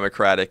the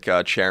Democratic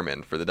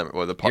chairman for the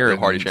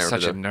party chairman.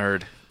 Such a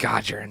nerd.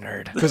 God, you're a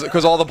nerd.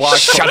 Because all the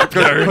blogs,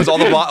 because all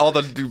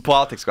the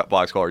politics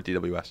blogs call her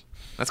DWS.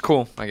 That's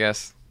cool, I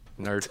guess.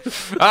 Nerd.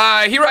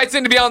 He writes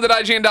into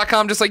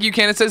beyond.ign.com just like you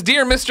can. It says,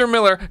 "Dear Mr.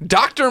 Miller,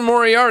 Dr.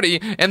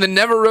 Moriarty, and the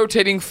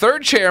never-rotating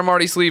third chair,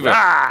 Marty Sleeva.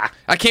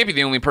 I can't be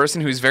the only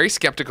person who's very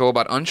skeptical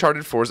about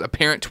Uncharted 4's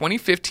apparent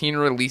 2015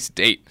 release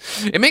date.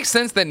 It makes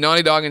sense that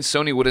Naughty Dog and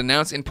Sony would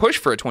announce and push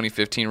for a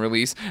 2015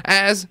 release,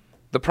 as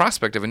the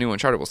prospect of a new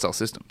Uncharted will sell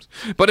systems.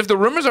 But if the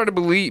rumors are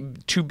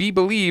to be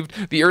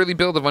believed, the early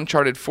build of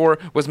Uncharted 4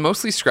 was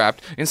mostly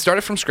scrapped and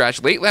started from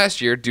scratch late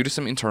last year due to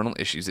some internal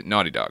issues at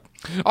Naughty Dog.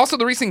 Also,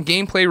 the recent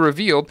gameplay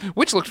revealed,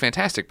 which looked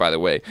fantastic by the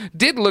way,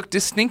 did look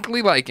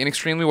distinctly like an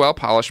extremely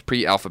well-polished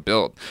pre-alpha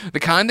build, the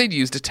kind they'd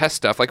use to test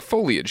stuff like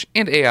foliage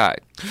and AI.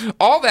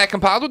 All that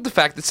compiled with the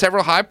fact that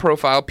several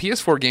high-profile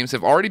PS4 games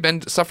have already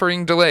been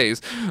suffering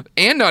delays,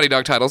 and Naughty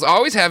Dog titles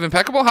always have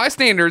impeccable high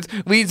standards,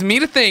 leads me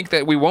to think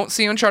that we won't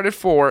see Uncharted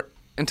 4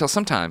 until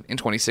sometime in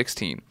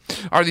 2016.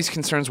 Are these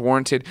concerns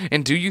warranted,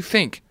 and do you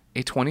think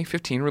a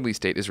 2015 release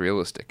date is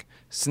realistic?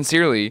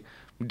 Sincerely,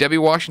 Debbie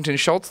Washington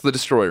Schultz, the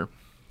Destroyer.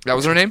 That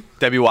was her name?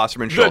 Debbie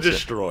Wasserman The Schultz.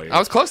 Destroyer. I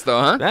was close,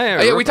 though, huh?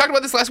 Yeah, We talked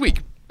about this last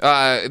week.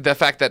 The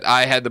fact that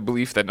I had the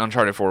belief that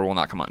Uncharted 4 will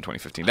not come out in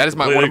 2015. That is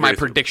one of my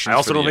predictions. I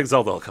also for the don't year. think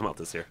Zelda will come out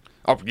this year.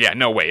 Oh, yeah,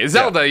 no way. Is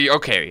Zelda,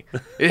 okay.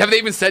 Have they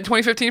even said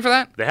 2015 for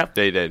that? They have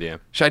They did, yeah.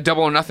 Should I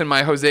double or nothing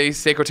my Jose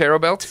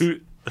Secotero belt?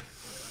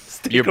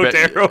 You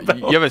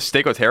Stecotero have a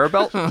Stecotero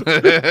belt?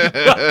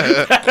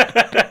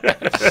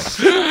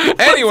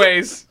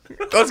 Anyways,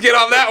 let's get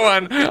off that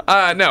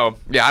one. No.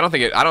 Yeah, I don't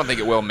think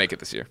it will make it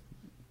this year.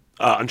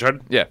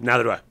 Uncharted? Yeah.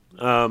 Neither do I.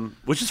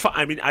 Which is fine.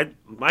 I mean,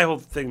 my whole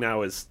thing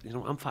now is,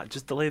 I'm fine.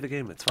 Just delay the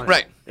game. It's fine.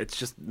 Right. It's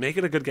just make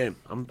it a good game.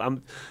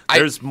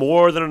 There's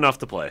more than enough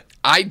to play.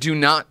 I do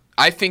not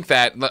I think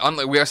that we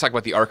always talk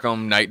about the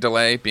Arkham Knight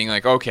delay being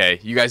like, okay,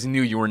 you guys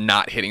knew you were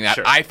not hitting that.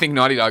 Sure. I think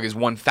Naughty Dog is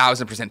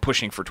 1,000%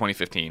 pushing for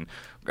 2015,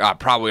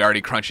 probably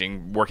already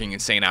crunching, working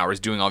insane hours,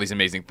 doing all these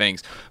amazing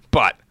things.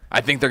 But I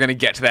think they're going to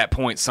get to that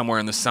point somewhere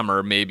in the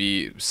summer,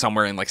 maybe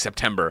somewhere in like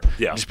September.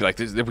 Yeah. Just be like,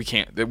 we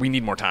can't. We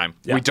need more time.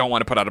 Yeah. We don't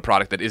want to put out a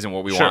product that isn't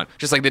what we Sure. want.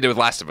 Just like they did with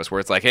Last of Us,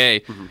 where it's like,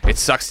 hey, it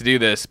sucks to do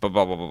this, but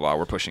blah blah blah blah.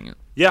 We're pushing it.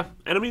 Yeah,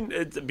 and I mean,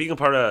 being a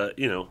part of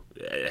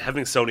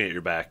having Sony at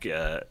your back,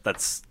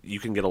 that's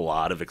you can get a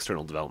lot of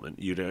external development.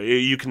 You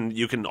can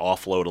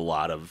offload a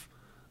lot of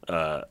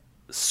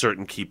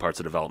certain key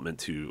parts of development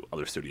to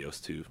other studios,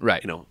 to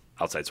Right.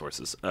 outside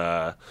sources.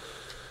 Yeah,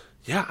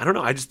 I don't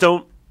know. I just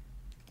don't.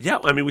 Yeah,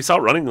 I mean, we saw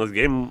running the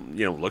game,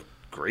 look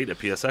great at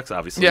PSX,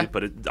 obviously, Yeah.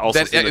 but it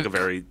also seemed like a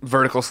very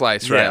vertical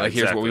slice, right? Yeah, Like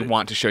here's what we exactly.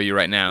 want to show you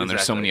right now, and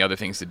there's so Exactly. many other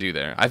things to do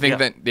there. I think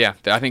Yeah.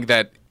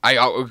 that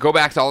I'll go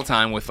back to all the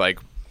time with like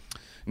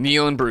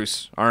Neil and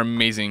Bruce are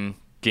amazing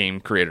game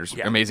creators,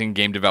 Yeah. amazing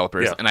game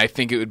developers, Yeah. and I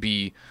think it would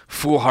be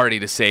foolhardy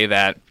to say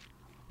that,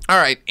 all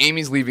right,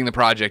 Amy's leaving the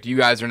project, you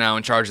guys are now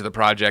in charge of the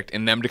project,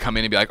 and them to come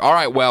in and be like, all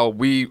right, well,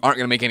 we aren't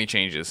going to make any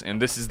changes, and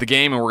this is the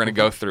game, and we're going to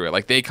go through it.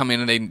 Like, they come in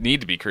and they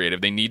need to be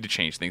creative. They need to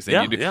change things. They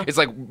Yeah, need to, yeah. It's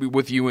like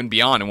with you and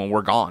Beyond, and when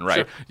we're gone, right?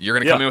 Sure. You're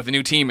going to Yeah. come in with a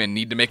new team and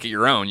need to make it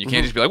your own. You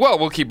can't just be like, well,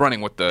 we'll keep running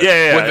with the with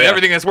yeah.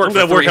 everything that's worked I'm for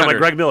gonna work on my 300.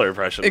 Greg Miller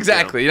impression.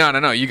 Exactly.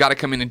 No. You got to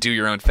come in and do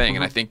your own thing.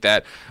 And I think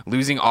that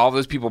losing all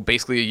those people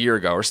basically a year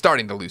ago, or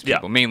starting to lose Yeah.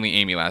 people, mainly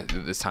Amy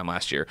this time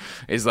last year,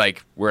 is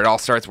like where it all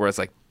starts. Where it's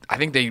like, I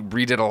think they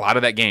redid a lot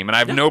of that game, and I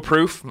have no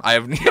proof. I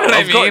have, you know what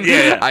I Of course, mean?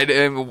 yeah.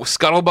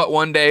 Scuttlebutt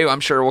one day, I'm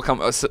sure will come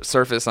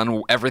surface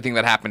on everything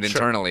that happened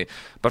internally.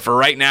 But for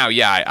right now,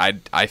 yeah,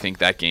 I think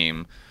that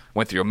game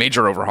went through a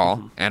major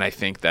overhaul, and I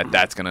think that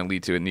that's going to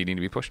lead to it needing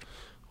to be pushed.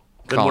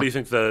 Then Colin. what do you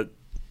think the?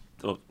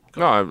 Oh,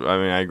 No, I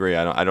mean I agree.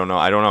 I don't know.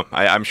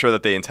 I'm sure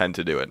that they intend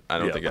to do it. I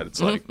don't Yeah. think that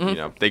it's like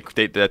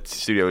that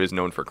studio is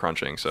known for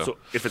crunching. So,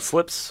 if it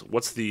slips,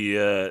 what's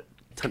the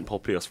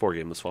tentpole PS4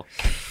 game this fall?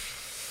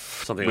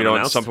 Something we don't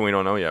unannounced? something we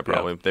don't know yet.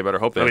 Probably they better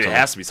hope they. I mean, have it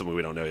has to be something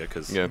we don't know yet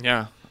because Yeah.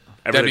 Yeah.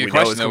 That'd be everything a we know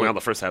question, is though. coming out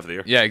the first half of the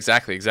year. Yeah,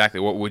 exactly.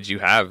 What would you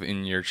have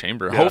in your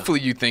chamber? Yeah. Hopefully,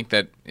 you think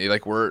that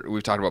like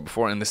we've talked about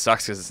before, and this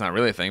sucks because it's not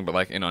really a thing, but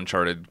like an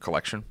Uncharted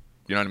collection.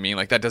 You know what I mean?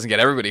 Like that doesn't get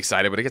everybody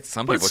excited, but it gets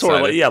some But people it's sorta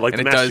excited. like- yeah, like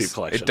and the it Master does. Chief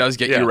collection. It does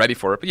get Yeah. you ready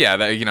for it. But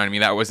yeah, you know what I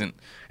mean. That wasn't.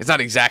 It's not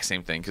the exact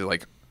same thing because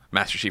like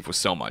Master Chief was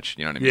so much.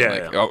 You know what I mean? Yeah,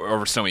 like yeah.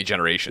 Over so many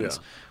generations.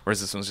 Yeah.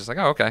 Whereas this one's just like,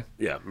 oh okay.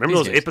 Yeah, remember These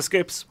those games. Ape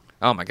Escapes?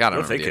 Oh my god, I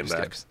What if remember they the came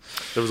back?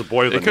 Escapes. There was a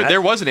boy with a net.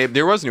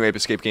 there was a new Ape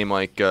Escape game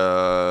like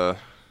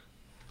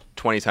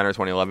 2010 or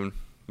 2011.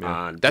 Yeah.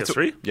 on That's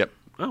PS3. Yep.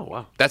 Oh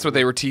wow. That's what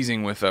they were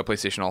teasing with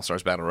PlayStation All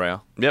Stars Battle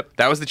Royale. Yep.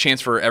 That was the chance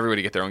for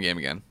everybody to get their own game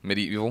again.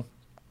 Medieval,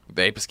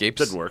 the Ape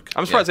Escapes Didn't work.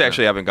 I'm surprised Yeah, they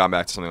actually haven't gone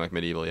back to something like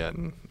Medieval yet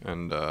and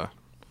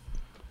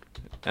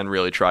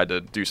really tried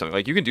to do something.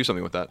 Like you can do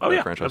something with that, Oh, that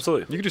yeah, franchise.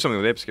 absolutely. You can do something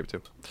with Ape Escape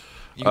too.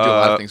 You can do a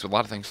lot of things with a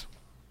lot of things.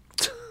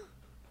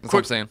 That's what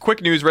I'm saying.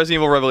 Quick news: Resident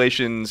Evil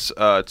Revelations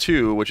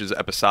 2, which is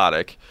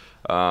episodic,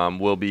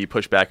 will be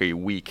pushed back a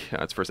week.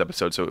 It's first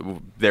episode,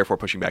 so therefore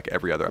pushing back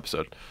every other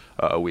episode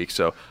a week.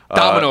 So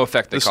Domino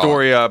effect, they The call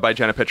story by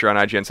Jenna Pitcher on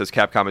IGN says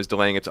Capcom is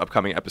delaying its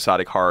upcoming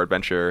episodic horror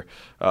adventure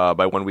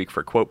by 1 week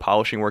for quote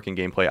polishing work and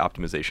gameplay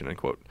optimization end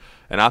quote.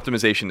 And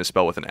optimization is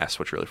spelled with an S,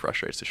 which really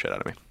frustrates the shit out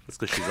of me. That's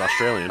because she's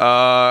Australian.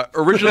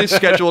 Originally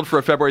scheduled for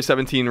a February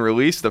 17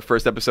 release, the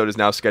first episode is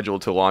now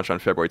scheduled to launch on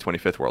February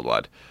 25th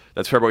worldwide.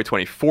 That's February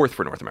 24th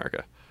for North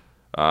America.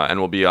 And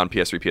will be on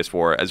PS3,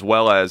 PS4, as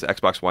well as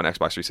Xbox One,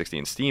 Xbox 360,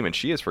 and Steam. And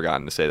she has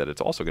forgotten to say that it's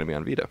also going to be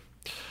on Vita.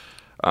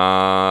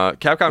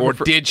 Capcom... Or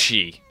did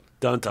she?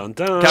 Dun dun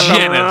dun.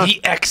 Jenna,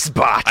 the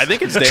Xbot. I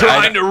think it's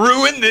trying to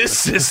ruin this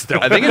system.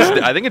 I think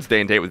it's day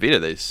and date with Vita.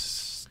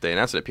 They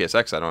announced it at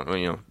PSX. I don't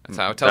know. That's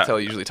how Telltale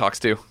usually talks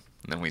too.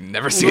 And then we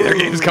never see their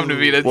games come to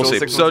Vita We'll until see.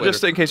 6 So months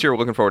just later. in case you're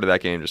looking forward to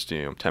that game, just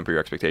temper your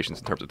expectations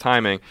in terms of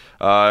timing.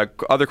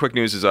 Other quick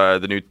news is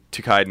the new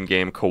Toukiden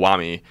game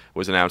Kiwami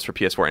was announced for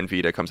PS4 and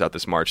Vita. Comes out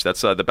this March.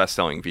 That's the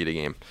best-selling Vita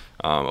game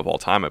of all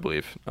time, I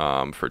believe,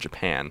 for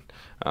Japan.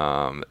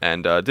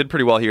 And did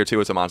pretty well here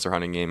too. It's a monster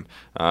hunting game.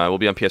 Will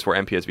be on PS4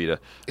 and PS Vita.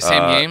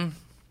 Same game?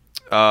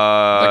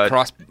 Like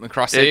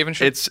cross save and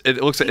shit?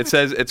 It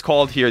says it's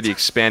called here the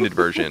expanded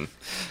version.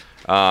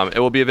 It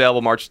will be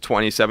available March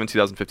 27,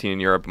 2015 in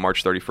Europe,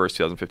 March 31st,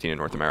 2015 in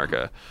North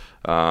America.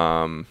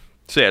 So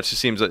yeah, it just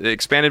seems the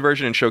expanded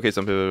version and showcase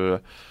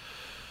some.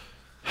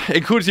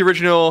 Includes the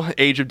original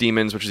Age of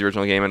Demons, which is the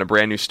original game, and a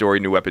brand new story,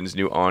 new weapons,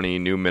 new Oni,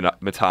 new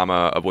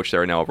Mitama, of which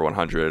there are now over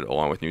 100,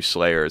 along with new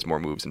Slayers, more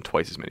moves, and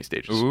twice as many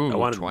stages. Ooh, I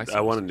wanted twice.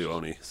 a new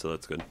Oni, so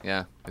that's good.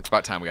 Yeah, it's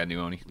about time we got a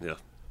new Oni. Yeah.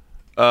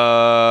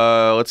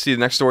 Let's see. The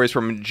next story is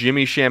from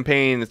Jimmy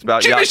Champagne. It's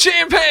about Jimmy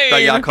Champagne!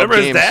 about Yacht Club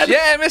Remember his games. dad?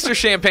 Yeah, Mr.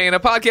 Champagne, a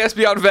podcast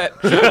beyond vet.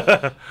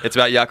 It's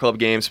about Yacht Club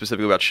games,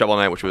 specifically about Shovel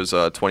Knight, which was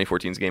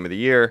 2014's game of the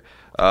year.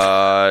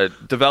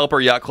 Developer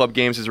Yacht Club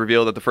Games has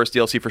revealed that the first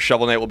DLC for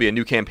Shovel Knight will be a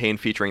new campaign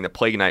featuring the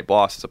Plague Knight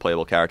boss as a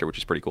playable character, which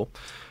is pretty cool.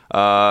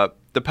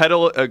 The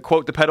pedal,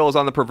 quote, the pedal is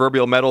on the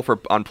proverbial metal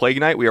on Plague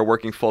Knight. We are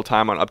working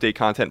full-time on update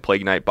content,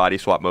 Plague Knight, body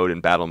swap mode,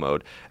 and battle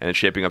mode, and it's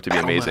shaping up to be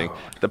amazing.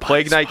 The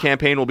Plague Knight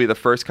campaign will be the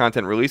first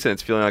content release, and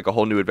it's feeling like a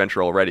whole new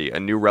adventure already. A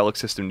new relic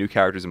system, new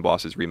characters and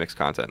bosses, remixed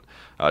content.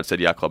 It said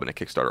Yacht Club in a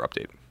Kickstarter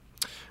update.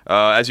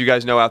 As you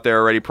guys know out there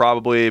already,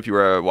 probably, if you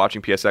were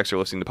watching PSX or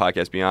listening to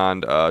Podcast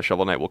Beyond,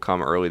 Shovel Knight will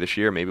come early this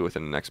year, maybe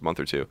within the next month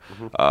or two,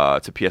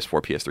 to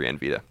PS4, PS3, and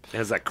Vita. It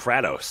has that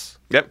Kratos.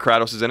 Yep,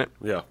 Kratos is in it.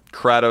 Yeah.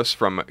 Kratos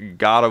from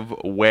God of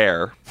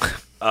War.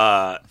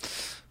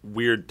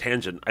 Weird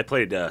tangent. I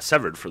played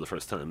Severed for the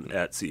first time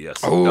at CES.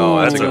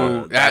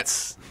 Oh,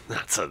 that's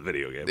a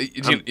video game.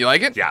 You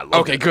like it? Yeah, I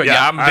love okay, it. good.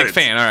 Yeah, I'm a big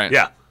fan. All right.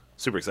 Yeah,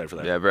 super excited for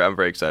that. Yeah, I'm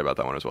very excited about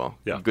that one as well.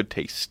 Yeah. Good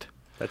taste.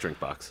 That drink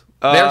box.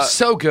 They're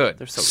so good.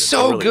 They're so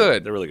So good.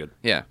 good. They're really good.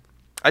 Yeah.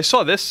 I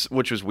saw this,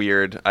 which was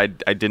weird. I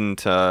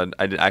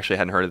actually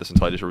hadn't heard of this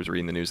until I just was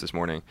reading the news this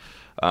morning.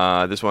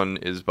 This one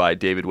is by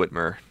David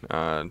Whitmer.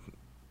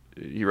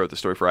 He wrote the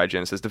story for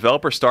IGN. It says,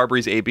 developer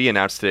Starbreeze AB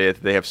announced today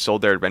that they have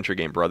sold their adventure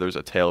game Brothers,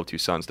 A Tale of Two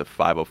Sons to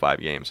 505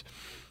 Games.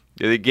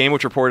 The game,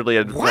 which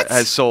reportedly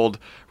has sold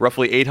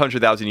roughly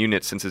 800,000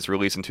 units since its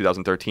release in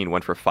 2013,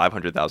 went for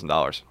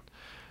 $500,000.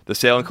 The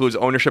sale includes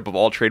ownership of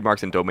all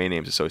trademarks and domain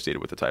names associated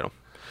with the title.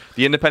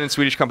 The independent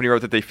Swedish company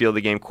wrote that they feel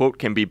the game, quote,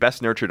 can be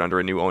best nurtured under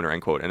a new owner,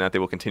 end quote, and that they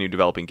will continue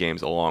developing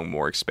games along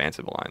more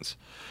expansive lines.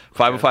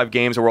 505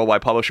 Games, a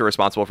worldwide publisher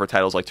responsible for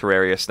titles like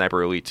Terraria,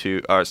 Sniper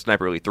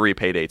Elite 3,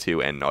 Payday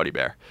 2, and Naughty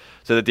Bear,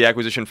 so that the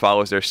acquisition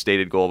follows their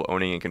stated goal of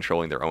owning and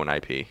controlling their own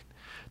IP.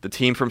 The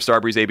team from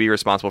Starbreeze AB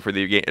responsible for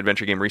the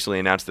adventure game recently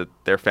announced that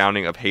their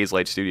founding of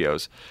Hazelight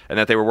Studios and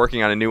that they were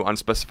working on a new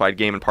unspecified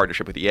game in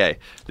partnership with EA.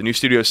 The new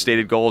studio's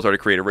stated goals are to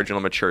create original,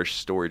 mature,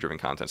 story-driven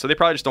content. So they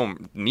probably just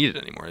don't need it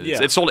anymore.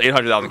 It sold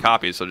 800,000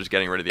 copies, so just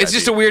getting rid of the It's IP.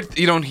 just a weird.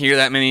 You don't hear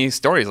that many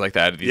stories like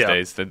that these Yeah.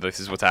 days. That this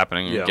is what's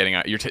happening.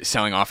 Yeah. You're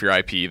selling off your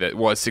IP that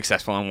was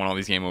successful and won all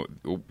these game of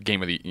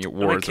the I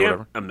awards or can't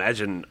whatever.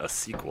 imagine a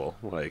sequel,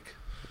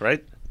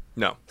 right?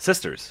 No.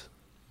 Sisters.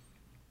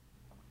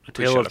 A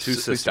Tale of Two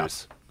Please stop.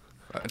 Sisters.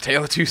 A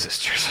Tale of Two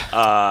Sisters.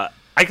 I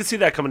could see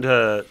that coming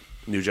to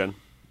new gen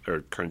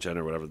or current gen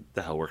or whatever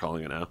the hell we're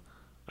calling it now.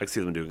 I could see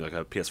them doing like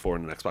a PS4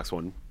 and an Xbox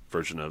One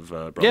version of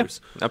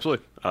Brothers. Yeah,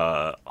 absolutely.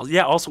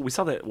 Also we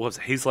saw that. What was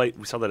it, Hazelight?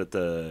 We saw that at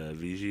the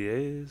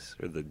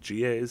VGAs or the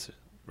GAs,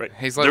 right?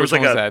 Hazelight, There which was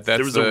one was that? There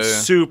That's was a the-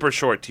 super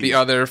short teaser. The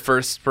other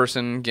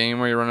first-person game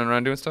where you're running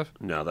around doing stuff.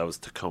 No, that was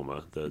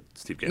Tacoma, the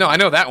Steve game. No, I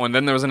know that one.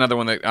 Then there was another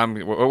one that.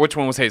 Which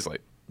one was Hazelight?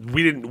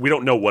 We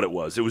don't know what it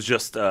was. It was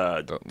just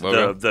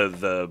logo?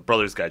 the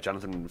brothers guy,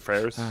 Jonathan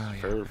Frères.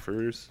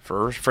 Fritters?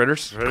 Corn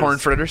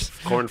fritters?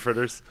 Corn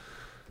fritters.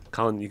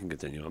 Colin, you can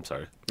continue. I'm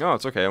sorry. No,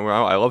 it's okay.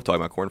 I love talking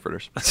about corn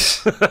fritters.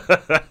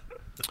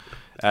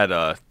 At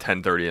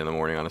 10:30 in the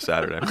morning on a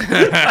Saturday.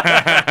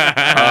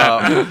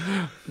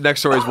 Next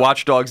story is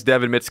Watch Dogs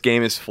dev admits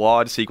game is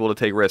flawed, sequel to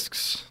take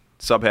risks.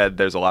 Subhead,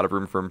 there's a lot of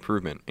room for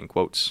improvement, in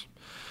quotes.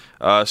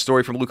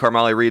 Story from Luke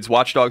Carmali reads,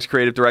 Watch Dogs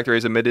creative director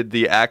has admitted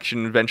the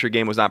action-adventure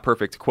game was not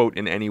perfect, quote,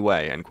 in any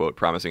way, end quote,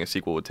 promising a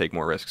sequel would take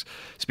more risks.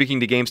 Speaking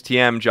to Games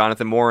TM,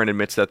 Jonathan Moran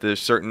admits that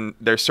there's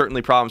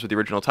certainly problems with the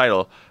original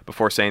title,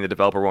 before saying the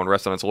developer won't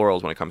rest on its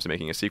laurels when it comes to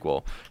making a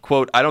sequel.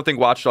 Quote, I don't think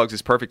Watch Dogs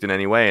is perfect in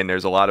any way, and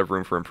there's a lot of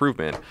room for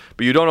improvement,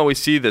 but you don't always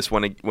see this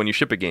when you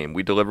ship a game.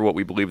 We deliver what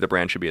we believe the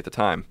brand should be at the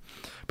time.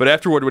 But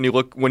afterward,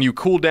 when you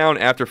cool down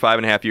after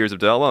 5.5 years of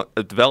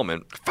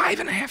development...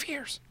 5.5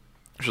 years?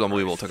 Which is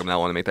unbelievable. It took them that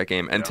long to make that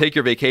game. And take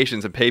your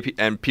vacations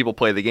and people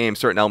play the game.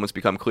 Certain elements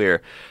become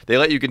clear. They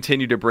let you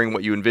continue to bring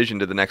what you envisioned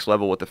to the next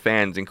level with the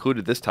fans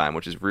included this time,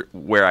 which is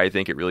where I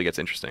think it really gets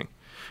interesting.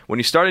 When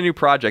you start a new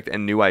project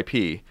and new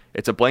IP,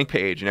 it's a blank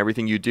page, and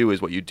everything you do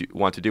is what you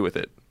want to do with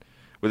it.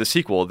 With a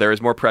sequel, there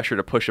is more pressure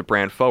to push a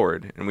brand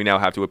forward, and we now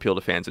have to appeal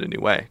to fans in a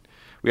new way.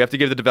 We have to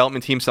give the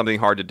development team something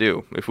hard to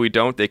do. If we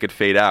don't, they could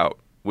fade out,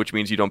 which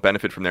means you don't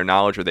benefit from their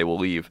knowledge or they will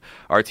leave.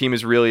 Our team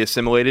is really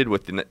assimilated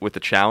with the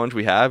challenge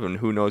we have, and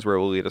who knows where it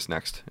will lead us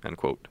next, end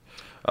quote.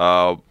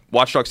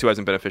 Watch Dogs 2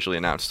 hasn't been officially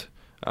announced,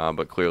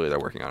 but clearly they're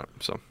working on it.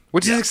 So,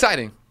 Which is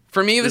exciting.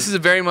 For me, this is a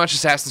very much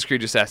Assassin's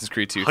Creed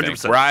 2 thing.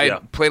 100%, Where I yeah.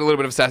 played a little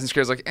bit of Assassin's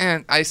Creed, I was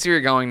like, I see where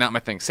you're going, not my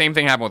thing. Same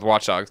thing happened with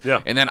Watch Dogs.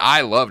 Yeah. And then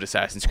I loved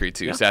Assassin's Creed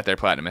 2, sat there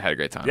platinum and had a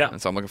great time. Yeah.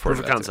 And so I'm looking forward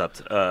Proof to of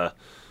that.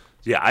 concept.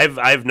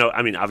 I've no.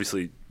 I mean,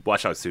 obviously,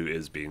 Watch Dogs 2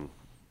 is being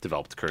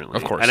developed currently,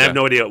 Of course, and I have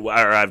yeah. no idea, or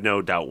I have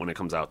no doubt when it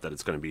comes out that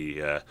it's going to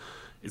be.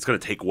 It's going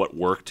to take what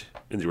worked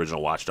in the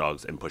original Watch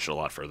Dogs and push it a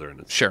lot further. And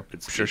it's, Sure.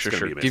 it's Sure. gonna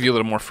be amazing. Give you a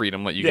little more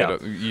freedom, let you Yeah.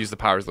 use the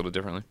powers a little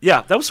differently.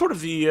 Yeah, that was sort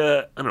of the.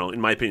 I don't know.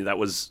 In my opinion, that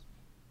was.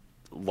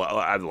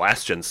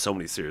 Last gen, so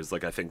many series.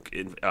 Like I think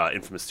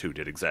Infamous 2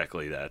 did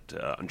exactly that.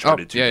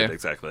 Uncharted 2 did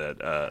exactly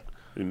that.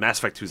 I mean, Mass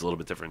Effect 2 is a little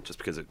bit different, just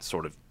because it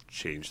sort of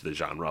changed the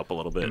genre up a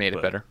little bit. It made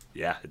it better.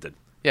 Yeah, it did.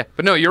 Yeah,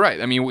 but no, you're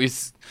right. I mean,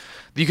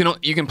 you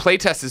can play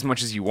test as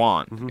much as you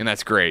want, and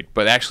that's great.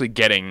 But actually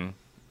getting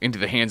into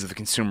the hands of the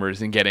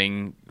consumers and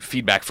getting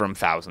feedback from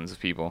thousands of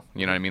people,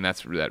 you know what I mean?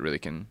 That really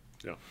can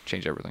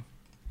change everything.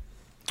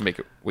 Make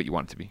it what you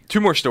want it to be.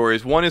 two more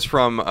stories. One is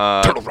from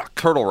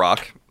Turtle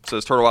Rock.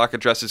 says Turtle Rock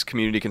addresses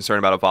community concern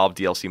about Evolve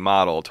DLC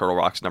model. Turtle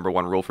Rock's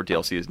 #1 rule for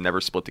DLC is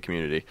never split the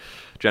community.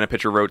 Jenna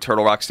Pitcher wrote,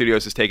 Turtle Rock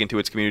Studios has taken to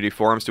its community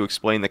forums to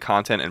explain the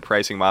content and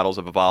pricing models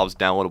of Evolve's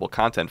downloadable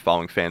content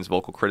following fans'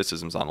 vocal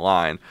criticisms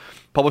online.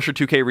 Publisher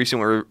 2K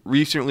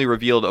recently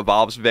revealed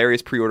Evolve's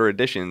various pre-order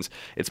editions,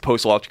 its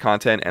post-launch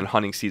content, and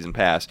hunting season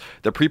pass.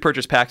 The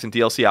pre-purchase packs and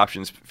DLC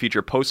options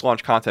feature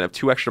post-launch content of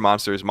 2 extra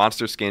monsters,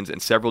 monster skins,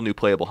 and several new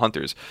playable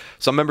hunters.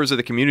 Some members of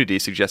the community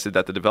suggested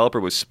that the developer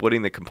was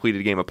splitting the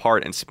completed game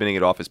apart and spinning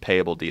it off as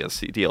payable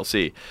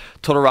DLC.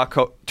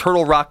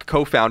 Turtle Rock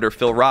co-founder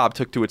Phil Robb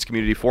took to its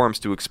community forums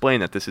to explain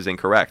that this is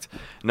incorrect.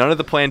 None of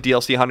the planned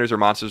DLC hunters or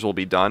monsters will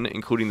be done,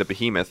 including the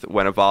Behemoth,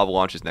 when Evolve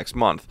launches next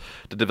month.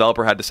 The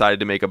developer had decided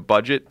to make a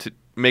budget to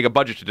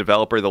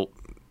developer.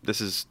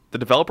 The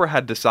developer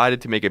had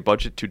decided to make a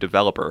budget to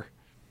developer.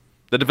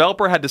 The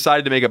developer had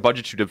decided to make a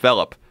budget to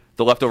develop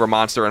the leftover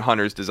monster and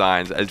hunters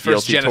designs as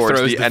First, DLC Jenna towards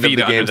throws the the end of the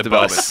Vita under game's the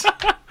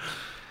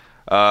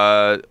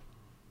development.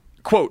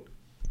 Quote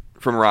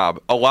from Rob: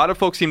 A lot of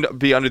folks seem to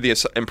be under the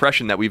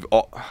impression that we've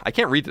all. I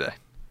can't read today.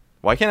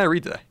 Why can't I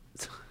read today?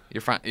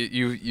 You're fine.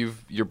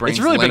 Your brain's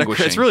It's really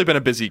languishing. been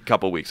a busy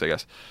couple of weeks, I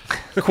guess.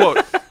 Quote: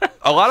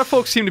 A lot of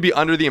folks seem to be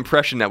under the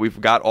impression that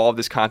we've got all of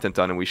this content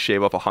done and we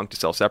shave off a hunk to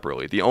sell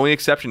separately. The only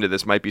exception to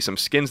this might be some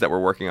skins that we're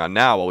working on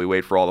now while we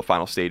wait for all the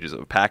final stages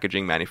of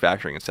packaging,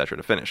 manufacturing, etc.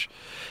 to finish.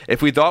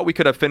 If we thought we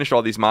could have finished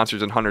all these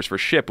monsters and hunters for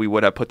ship, we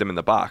would have put them in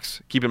the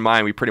box. Keep in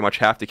mind, we pretty much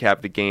have to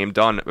have the game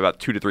done about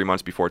 2 to 3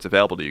 months before it's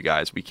available to you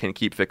guys. We can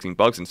keep fixing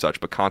bugs and such,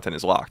 but content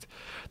is locked.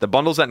 The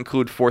bundles that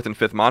include 4th and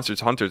 5th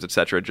monsters, hunters,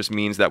 etc. just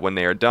means that when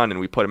they are done and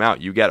we put them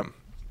out, you get them.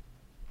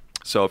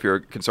 So if you're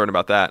concerned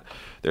about that,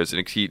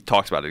 he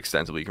talks about it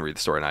extensively. You can read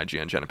the story on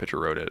IGN. Jenna Pitcher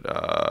wrote it.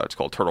 It's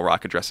called Turtle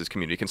Rock Addresses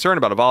Community Concern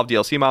about Evolve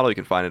DLC Model. You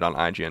can find it on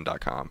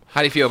IGN.com.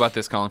 How do you feel about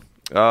this, Colin?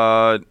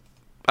 I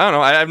don't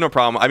know. I have no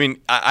problem. I mean,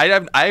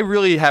 I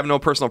really have no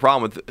personal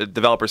problem with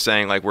developers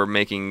saying, like, we're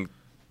making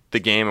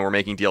the game and we're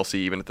making DLC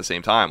even at the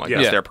same time. Like,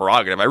 that's their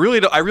prerogative.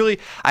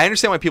 I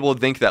understand why people would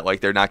think that, like,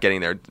 they're not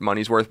getting their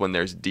money's worth when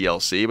there's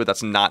DLC, but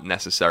that's not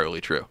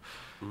necessarily true.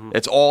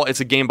 Mm-hmm.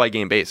 It's a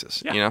game-by-game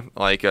basis, you know?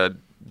 Like,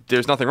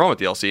 there's nothing wrong with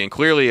DLC, and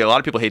clearly a lot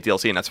of people hate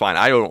DLC, and that's fine.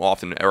 I don't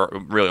often,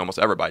 really almost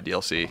ever buy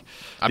DLC.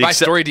 I buy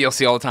story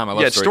DLC all the time. I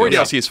love story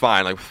DLC is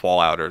fine, like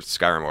Fallout or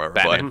Skyrim or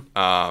whatever.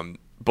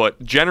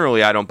 But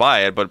generally, I don't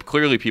buy it. But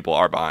clearly, people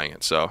are buying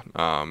it, so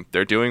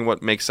they're doing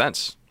what makes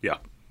sense. Yeah,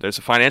 there's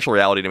a financial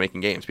reality to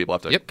making games. People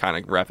have to kind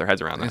of wrap their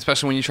heads around that,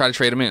 especially when you try to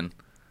trade them in.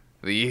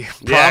 The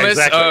promise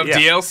of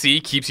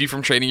DLC keeps you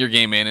from trading your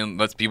game in and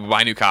lets people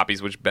buy new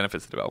copies, which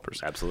benefits the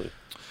developers. Absolutely.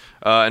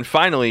 And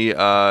finally,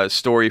 a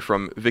story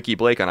from Vicky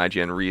Blake on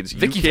IGN reads,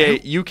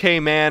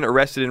 UK man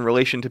arrested in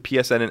relation to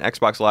PSN and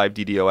Xbox Live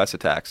DDoS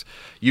attacks.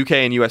 UK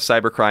and US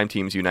cybercrime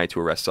teams unite to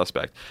arrest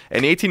suspect.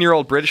 An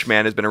 18-year-old British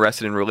man has been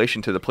arrested in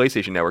relation to the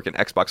PlayStation Network and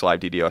Xbox Live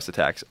DDoS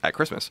attacks at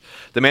Christmas.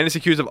 The man is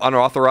accused of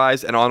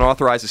unauthorized, and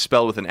unauthorized is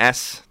spelled with an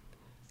S,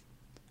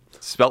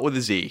 spelled with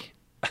a Z.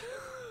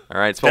 All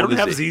right, they don't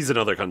have Z's in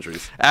other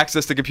countries.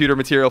 Access to computer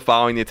material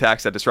following the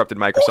attacks that disrupted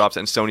Microsoft's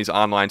and Sony's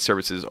online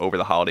services over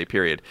the holiday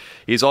period.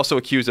 He is also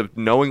accused of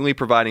knowingly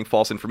providing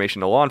false information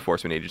to law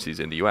enforcement agencies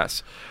in the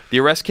U.S. The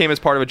arrest came as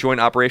part of a joint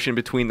operation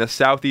between the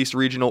Southeast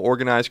Regional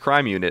Organized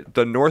Crime Unit,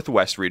 the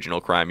Northwest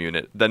Regional Crime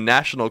Unit, the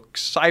National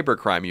Cyber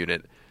Crime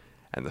Unit,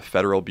 and the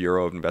Federal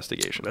Bureau of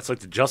Investigation. That's like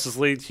the Justice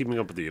League teaming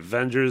up with the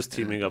Avengers,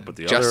 teaming up with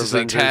the Justice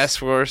other League Avengers. Task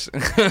Force,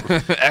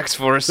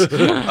 X-Force.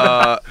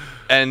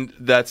 And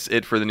that's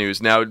it for the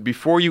news. Now,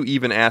 before you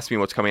even ask me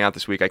what's coming out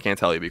this week, I can't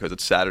tell you because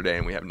it's Saturday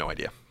and we have no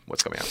idea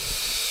what's coming out.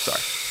 Sorry.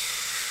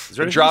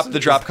 The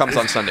drop comes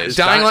on Sundays.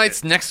 Dying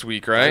Light's next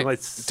week, right?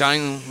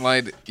 Dying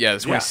Light, the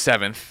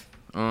 27th.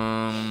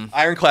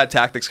 Ironclad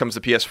Tactics comes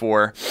to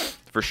PS4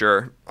 for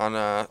sure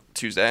on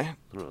Tuesday. I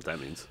don't know what that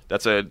means.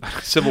 That's a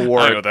Civil War.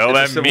 I don't know what the hell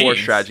that Civil War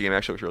means. strategy game.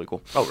 Actually, looks really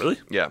cool. Oh, really?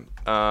 Yeah.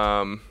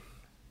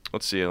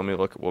 Let's see. Let me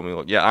look.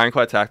 Yeah,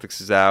 Ironclad Tactics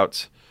is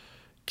out.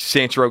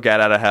 Saints Row: Get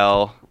Out of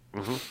Hell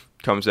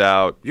comes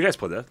out. You guys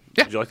played that?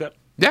 Yeah. Did you like that?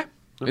 Yeah.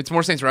 It's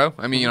more Saints Row.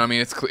 I mean,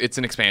 it's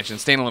an expansion,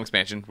 standalone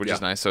expansion, which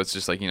is nice. So it's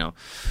just like,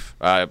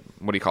 what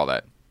do you call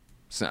that?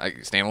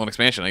 Standalone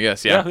expansion, I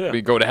guess. Yeah.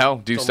 We go to hell,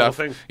 do stuff.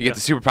 You get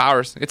the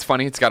superpowers. It's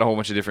funny. It's got a whole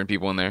bunch of different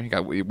people in there. You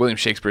got William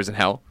Shakespeare's in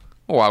hell.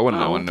 Oh, I want to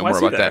know more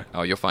about that.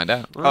 Oh, you'll find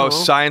out.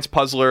 Science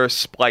Puzzler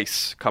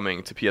Splice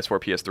coming to PS4,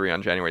 PS3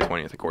 on January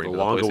 20th, according to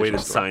the long-awaited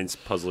PlayStation Store. Science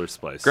Puzzler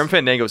Splice. Grim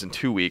Fandango's in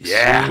 2 weeks.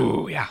 Yeah.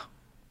 Ooh, yeah.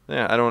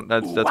 Yeah, I don't.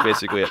 That's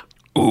basically it.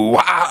 Ooh,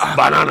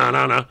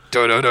 Banana.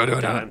 God,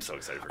 I'm so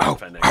excited for Grim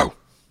Fandango.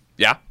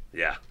 Yeah.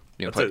 Yeah.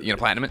 You gonna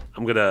platinum it?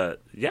 I'm gonna.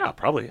 Yeah,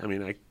 probably. I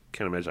mean, I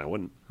can't imagine I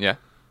wouldn't. Yeah.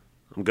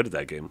 I'm good at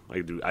that game.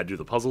 I do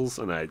the puzzles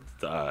and I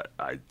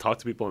talk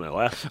to people and I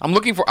laugh.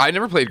 I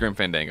never played Grim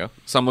Fandango,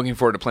 so I'm looking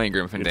forward to playing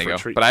Grim Fandango.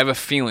 But I have a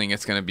feeling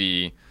it's gonna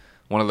be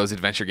one of those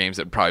adventure games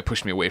that probably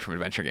push me away from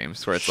adventure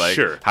games, where it's like,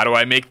 how do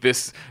I make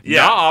this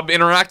knob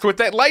interact with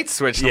that light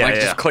switch? And I'm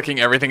just clicking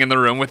everything in the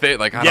room with it.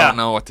 Like, I don't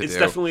know what to do. It's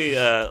definitely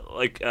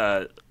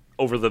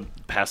over the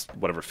past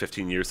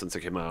 15 years since it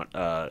came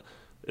out.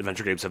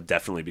 adventure games have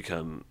definitely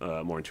become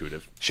more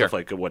intuitive. Sure. Stuff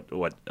like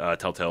what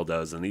Telltale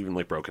does, and even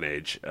like Broken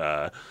Age.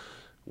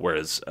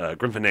 Whereas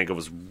Grim Fandango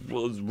was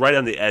right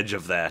on the edge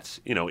of that.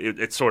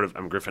 It's sort of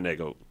Grim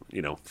Fandango.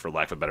 For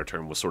lack of a better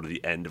term, was sort of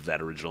the end of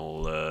that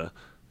original.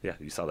 Yeah,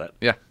 you saw that.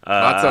 Yeah,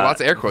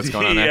 lots of air quotes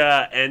going on there.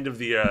 Yeah, end of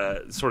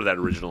the sort of that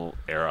original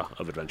era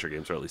of adventure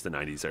games, or at least the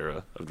 '90s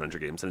era of adventure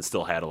games, and it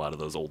still had a lot of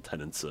those old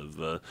tenets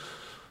of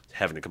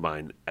having to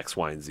combine X,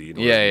 Y, and Z. In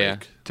order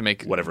to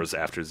make whatever's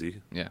after Z.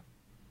 Yeah,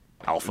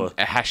 Alpha.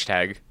 a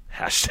hashtag.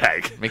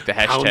 Make the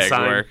hashtag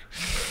work.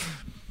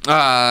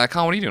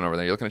 Colin, what are you doing over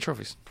there? You're looking at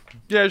trophies.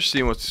 Yeah, just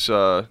seeing what's.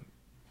 I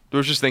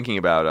was just thinking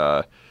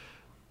about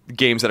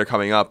games that are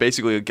coming up.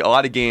 Basically, a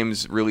lot of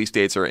games release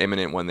dates are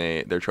imminent when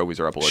their trophies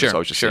are uploaded. Sure, so I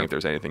was just sure. seeing if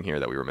there's anything here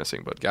that we were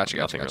missing. But Gotcha.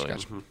 nothing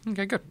really.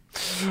 Okay, good.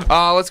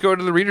 Let's go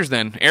to the readers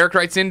then. Eric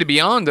writes in to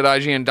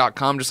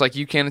beyond@ign.com just like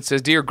you can. It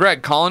says, Dear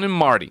Greg, Colin, and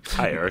Marty.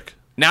 Hi, Eric.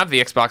 Now that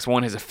the Xbox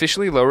One has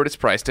officially lowered its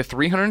price to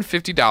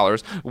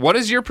 $350, what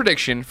is your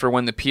prediction for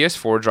when the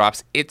PS4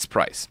 drops its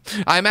price?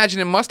 I imagine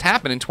it must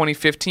happen in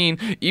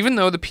 2015, even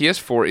though the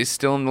PS4 is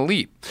still in the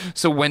lead.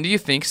 So when do you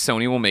think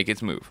Sony will make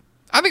its move?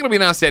 I think it'll be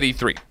announced at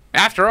E3.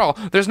 After all,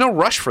 there's no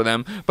rush for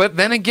them, but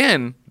then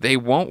again, they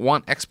won't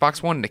want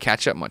Xbox One to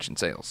catch up much in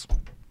sales.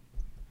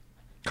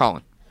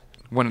 Colin,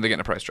 when are they getting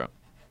a price drop?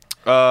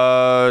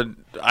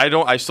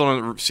 I still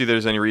don't see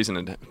there's any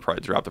reason to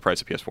drop the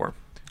price of PS4.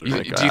 Do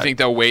you think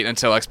they'll wait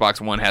until Xbox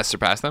One has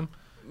surpassed them?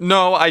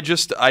 No, I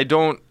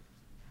don't.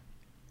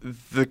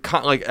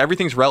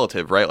 Everything's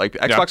relative, right? Like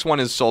Xbox One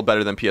is sold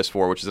better than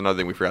PS4, which is another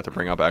thing we forgot to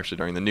bring up actually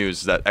during the news.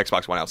 Is that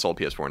Xbox One outsold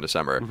PS4 in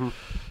December,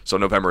 so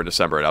November and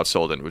December it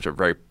outsold it, which is a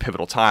very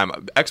pivotal time.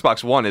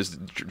 Xbox One has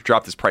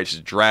dropped its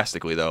prices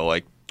drastically though,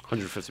 like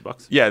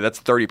 $150. Yeah,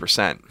 that's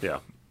 30%. Yeah.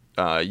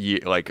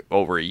 Like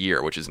over a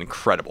year, which is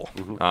incredible.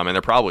 And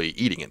they're probably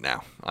eating it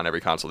now on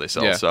every console they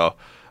sell. Yeah. So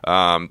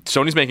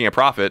Sony's making a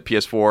profit.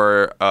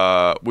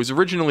 PS4 was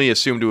originally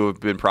assumed to have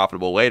been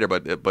profitable later,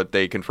 but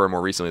they confirmed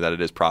more recently that it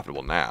is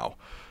profitable now.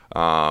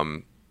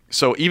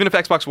 So even if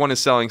Xbox One is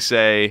selling,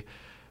 say,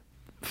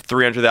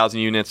 300,000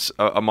 units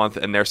a month,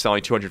 and they're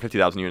selling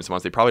 250,000 units a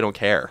month, they probably don't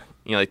care.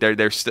 Like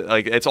they're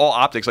like it's all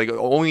optics. Like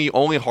only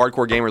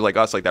hardcore gamers like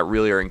us, like that,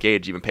 really are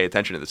engaged, even pay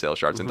attention to the sales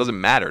charts. And it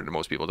doesn't matter to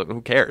most people.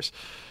 Who cares?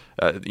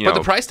 But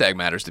the price tag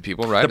matters to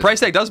people, right? The price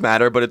tag does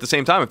matter, but at the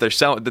same time, if they're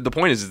selling, the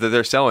point is that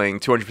they're selling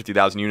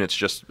 250,000 units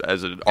just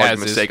as an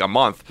argument's sake a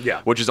month,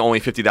 which is only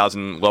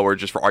 50,000 lower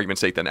just for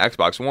argument's sake than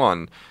Xbox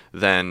One.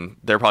 Then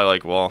they're probably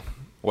like, well,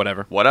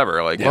 whatever.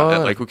 Like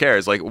who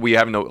cares? Like we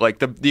have no like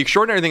the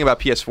extraordinary thing about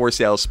PS4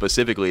 sales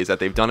specifically is that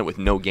they've done it with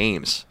no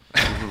games.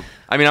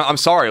 I mean, I'm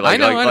sorry.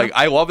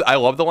 I love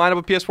the lineup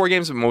of PS4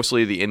 games,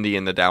 mostly the indie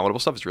and the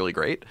downloadable stuff is really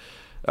great.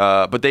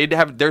 But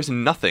there's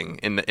nothing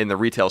in the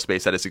retail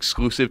space that is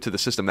exclusive to the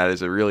system that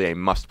is really a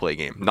must-play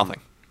game. Nothing.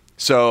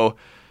 So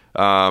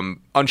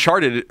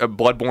Uncharted,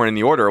 Bloodborne, and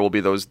The Order will be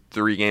those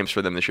three games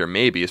for them this year,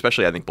 maybe.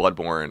 Especially, I think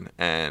Bloodborne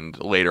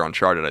and later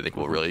Uncharted, I think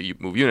will really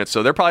move units.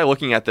 So they're probably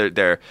looking at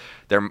their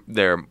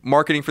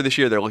marketing for this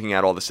year. They're looking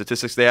at all the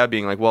statistics they have,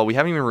 being like, well, we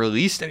haven't even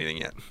released anything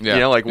yet.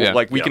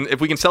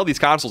 If we can sell these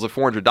consoles at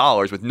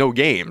 $400 with no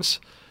games,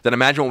 then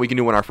imagine what we can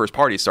do when our first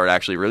parties start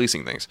actually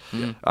releasing things.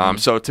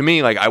 So to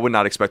me, like I would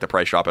not expect a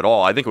price drop at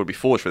all. I think it would be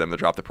foolish for them to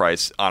drop the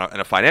price on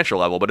a financial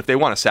level. But if they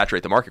want to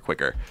saturate the market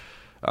quicker,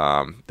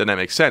 then that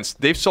makes sense.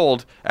 They've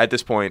sold at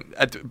this point,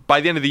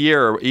 by the end of the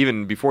year, or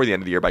even before the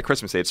end of the year, by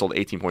Christmas, they had sold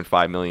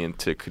 18.5 million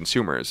to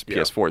consumers,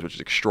 PS4s, which is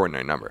an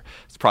extraordinary number.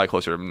 It's probably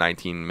closer to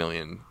 19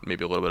 million,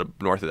 maybe a little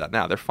bit north of that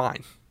now. They're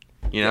fine.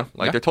 They're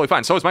totally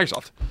fine. So is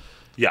Microsoft.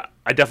 Yeah,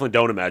 I definitely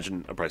don't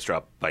imagine a price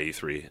drop by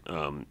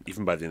E3,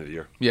 even by the end of the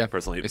year. Yeah,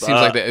 personally, it seems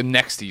like the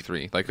next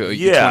E3, like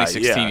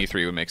 2016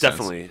 E3 would make sense.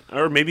 Definitely,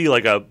 or maybe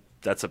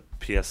that's a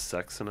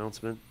PSX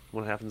announcement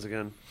when it happens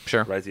again.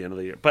 Sure, right at the end of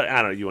the year. But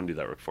I don't know. You want to do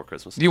that right before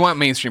Christmas? You want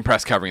mainstream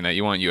press covering that.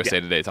 You want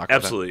USA Today to talk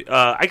about that. Absolutely.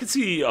 I could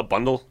see a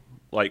bundle,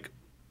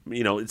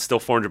 it's still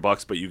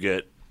 $400, but you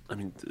get. I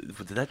mean,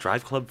 did that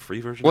Drive Club free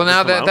version? Well,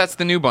 now that's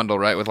the new bundle,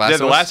 right? With Last of Us.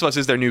 The Last of Us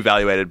is their new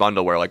value-added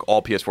bundle where like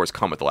all PS4s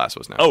come with The Last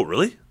of Us now. Oh,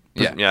 really?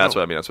 Yeah, that's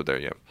what I mean. That's what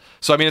they're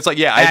So I mean, it's like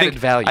I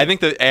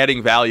think the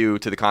adding value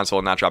to the console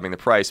and not dropping the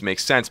price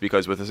makes sense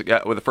because with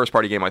a first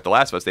party game like The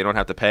Last of Us, they don't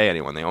have to pay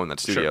anyone. They own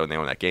that studio and they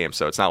own that game,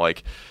 so it's not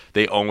like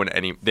they owe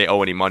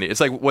any money. It's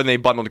like when they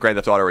bundled Grand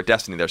Theft Auto or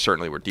Destiny, there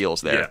certainly were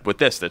deals there. Yeah. With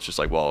this, that's just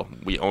like, well,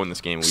 we own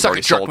this game. We've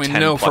already sold 10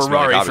 no plus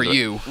Ferrari million for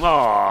you.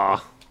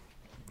 Aww.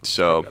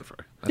 So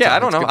I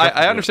don't know.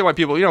 I understand why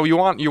people you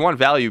want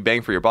value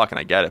bang for your buck, and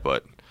I get it,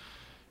 but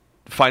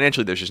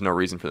financially, there's just no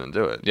reason for them to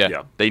do it.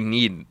 Yeah. They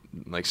need,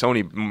 like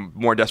Sony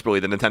more desperately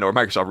than Nintendo or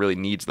Microsoft really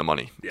needs the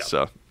money. Yeah.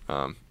 So,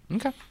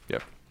 okay. Yeah.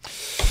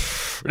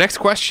 Next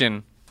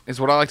question is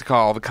what I like to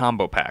call the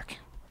combo pack.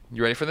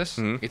 You ready for this?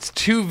 Mm-hmm. It's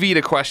two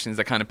Vita questions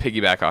that kind of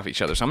piggyback off each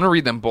other. So I'm going to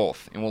read them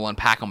both, and we'll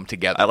unpack them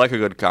together. I like a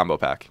good combo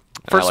pack.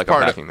 First I like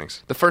part unpacking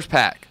things. The first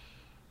pack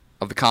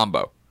of the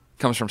combo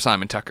comes from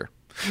Simon Tucker.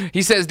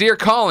 He says, "Dear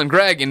Colin,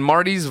 Greg, in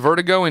Marty's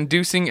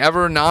vertigo-inducing,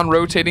 ever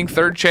non-rotating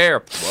third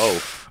chair. Whoa.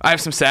 I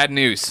have some sad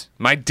news.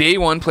 My day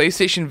one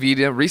PlayStation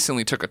Vita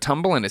recently took a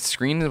tumble and its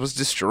screen was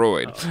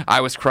destroyed. I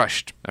was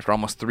crushed. After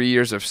almost 3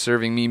 years of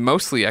serving me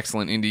mostly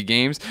excellent indie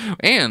games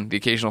and the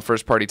occasional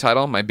first-party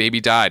title, my baby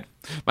died.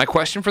 My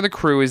question for the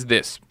crew is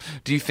this.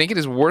 Do you think it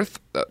is worth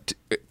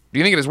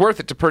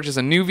it to purchase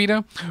a new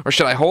Vita, or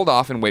should I hold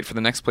off and wait for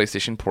the next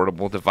PlayStation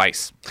portable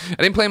device? I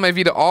didn't play my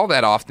Vita all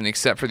that often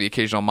except for the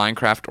occasional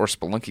Minecraft or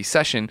Spelunky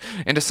session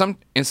and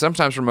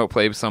sometimes remote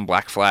play with some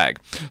Black Flag,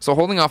 so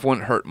holding off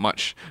wouldn't hurt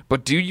much.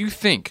 But do you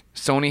think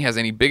Sony has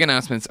any big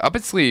announcements up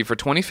its sleeve for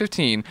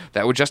 2015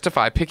 that would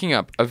justify picking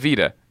up a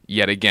Vita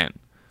yet again?"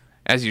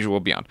 As usual,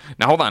 Beyond.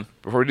 Now, hold on.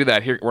 Before we do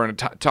that, here we're going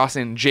to toss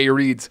in Jay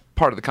Reed's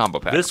part of the combo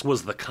pack. This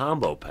was the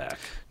combo pack.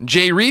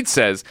 Jay Reed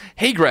says,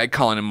 "Hey, Greg,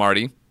 Colin, and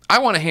Marty. I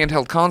want a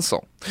handheld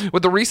console.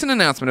 With the recent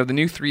announcement of the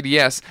new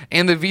 3DS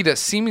and the Vita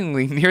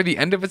seemingly near the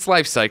end of its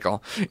life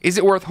cycle, is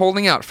it worth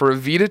holding out for a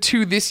Vita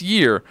 2 this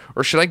year,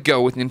 or should I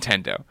go with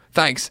Nintendo?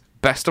 Thanks.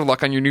 Best of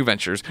luck on your new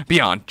ventures.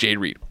 Beyond, Jay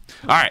Reed."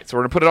 All right, so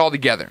we're going to put it all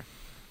together.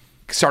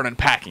 Start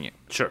unpacking it.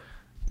 Sure.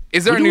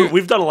 Is there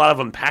We've done a lot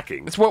of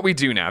unpacking. It's what we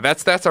do now.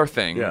 That's our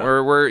thing. Yeah.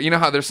 We're you know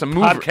how there's some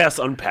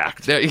Podcast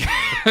unpacked.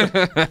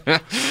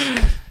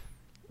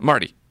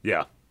 Marty.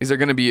 Yeah. Is there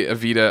going to be a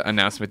Vita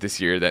announcement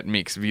this year that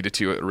makes Vita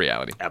 2 a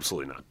reality?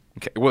 Absolutely not.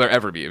 Okay. Will there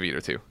ever be a Vita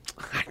 2?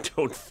 I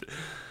don't.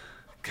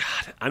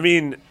 God. I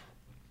mean,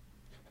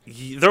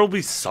 there will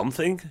be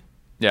something,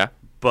 Yeah.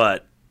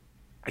 but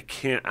I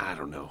can't. I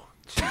don't know.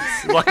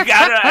 Jeez.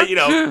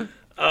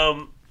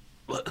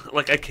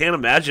 Like I can't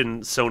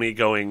imagine Sony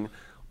going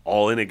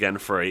all in again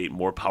for a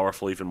more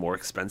powerful, even more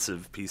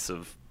expensive piece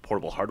of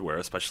portable hardware,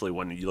 especially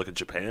when you look at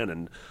Japan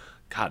and,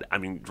 God, I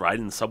mean,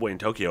 riding the subway in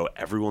Tokyo,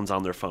 everyone's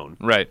on their phone.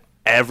 Right.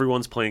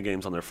 Everyone's playing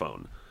games on their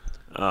phone.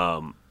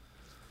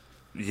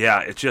 Yeah,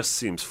 it just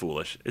seems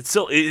foolish.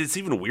 It's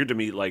even weird to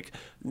me. Like,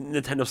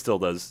 Nintendo still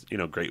does,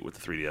 great with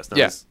the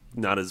 3DS.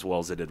 Not as well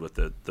as they did with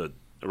the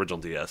original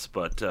DS,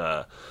 but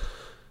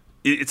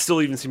it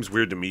still even seems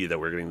weird to me that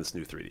we're getting this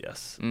new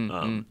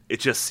 3DS.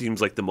 It just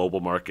seems like the mobile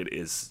market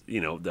is,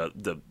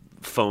 the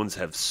phones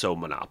have so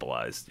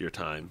monopolized your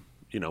time.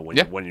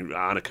 When you're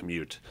on a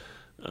commute.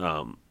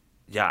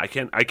 I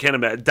can't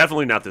imagine.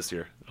 Definitely not this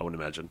year, I would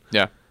imagine.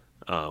 Yeah.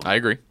 I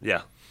agree.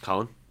 Yeah.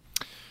 Colin?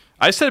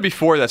 I said it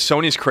before that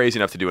Sony's crazy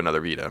enough to do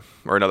another Vita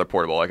or another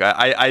portable. Like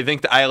I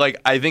think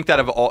that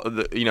of all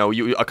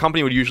a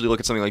company would usually look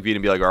at something like Vita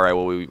and be like, all right,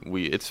 well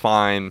we it's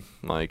fine,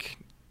 like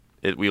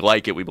we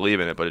like it, we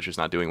believe in it, but it's just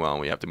not doing well, and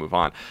we have to move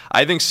on.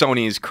 I think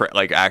Sony's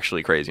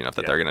actually crazy enough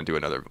that they're going to do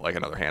another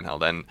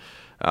handheld, and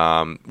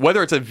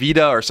whether it's a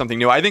Vita or something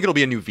new, I think it'll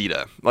be a new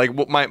Vita. Like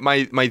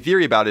my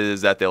theory about it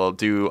is that they'll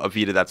do a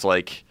Vita that's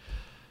like,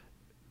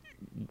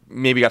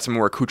 maybe got some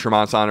more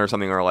accoutrements on it or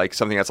something, or like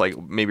something that's like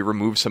maybe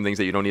remove some things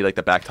that you don't need, like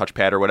the back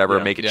touchpad or whatever,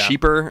 make it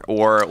cheaper,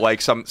 or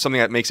like something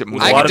that makes it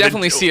more. I could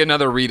definitely see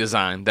another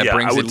redesign that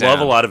brings it down. I would love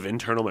a lot of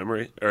internal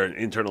memory or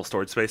internal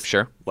storage space.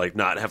 Sure. Like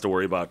not have to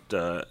worry about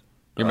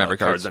your memory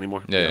cards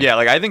anymore. Yeah,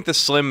 like I think the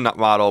slim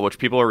model, which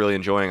people are really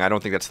enjoying, I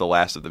don't think that's the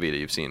last of the Vita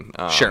you've seen.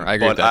 Sure, I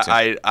agree with that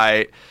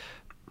too.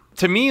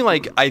 To me,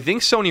 like, I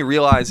think Sony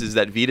realizes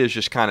that Vita is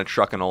just kind of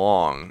trucking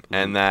along,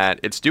 and that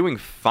it's doing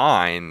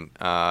fine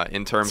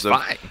in terms of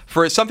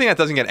for something that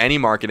doesn't get any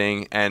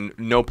marketing and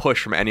no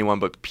push from anyone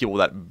but people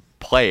that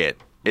play it.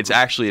 It's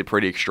actually a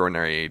pretty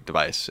extraordinary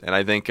device, and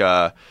I think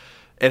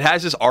it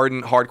has this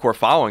ardent, hardcore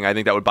following. I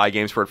think that would buy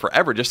games for it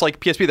forever. Just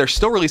like PSP, they're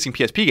still releasing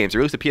PSP games. They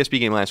released a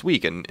PSP game last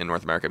week in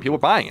North America. People are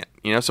buying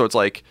it, So it's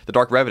like the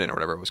Dark Revenant or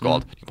whatever it was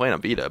called. You can play it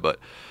on Vita, but.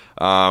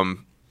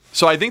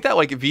 So I think that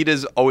like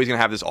Vita's always going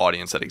to have this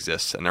audience that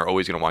exists, and they're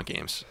always going to want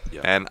games. Yeah.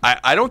 And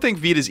I don't think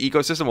Vita's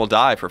ecosystem will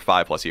die for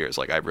 5+ years.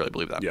 Like I really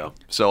believe that. Yeah.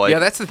 So like,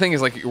 that's the thing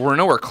is like we're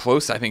nowhere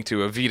close, I think,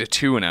 to a Vita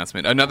 2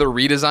 announcement. Another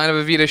redesign of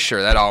a Vita,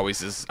 sure, that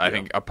always is, I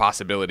think, a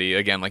possibility.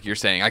 Again, like you're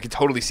saying, I could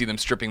totally see them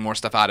stripping more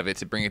stuff out of it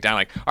to bring it down.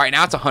 Like, all right,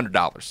 now it's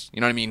 $100.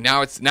 You know what I mean?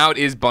 Now it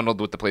is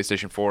bundled with the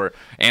PlayStation 4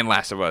 and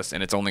Last of Us,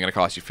 and it's only going to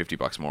cost you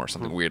 $50 more, or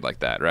something weird like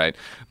that, right?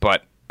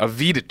 But a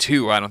Vita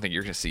 2, I don't think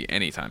you're going to see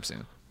anytime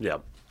soon. Yeah.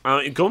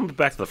 Going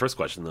back to the first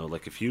question though,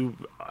 like if you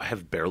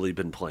have barely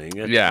been playing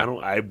it,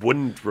 I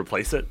wouldn't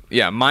replace it.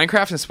 Yeah,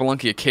 Minecraft and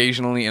Spelunky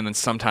occasionally, and then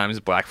sometimes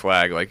Black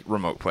Flag, like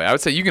remote play. I would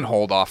say you can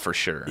hold off for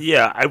sure.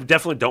 Yeah, I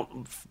definitely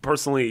don't.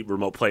 Personally,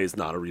 remote play is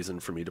not a reason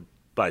for me to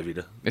buy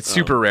Vita. It's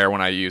super rare when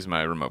I use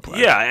my remote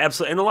play. Yeah,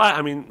 absolutely.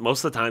 And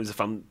most of the times,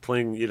 if I'm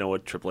playing, a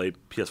AAA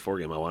PS4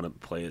 game, I want to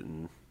play it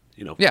and.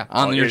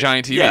 On your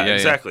giant TV. Yeah,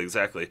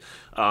 exactly.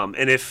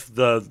 And if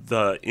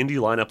the indie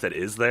lineup that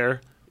is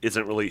there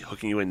isn't really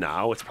hooking you in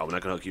now, it's probably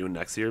not going to hook you in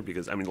next year,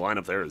 because the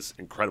lineup there is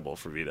incredible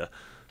for Vita.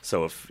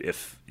 So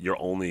if you're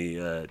only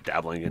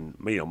dabbling in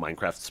Minecraft,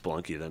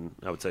 Spelunky, then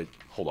I would say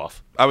hold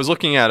off. I was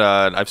looking at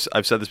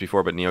I've said this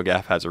before, but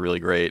NeoGaf has a really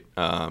great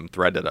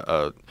thread that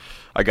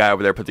a guy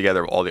over there put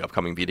together all the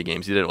upcoming Vita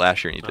games. He did it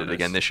last year and he did it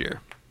again this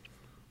year.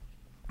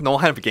 The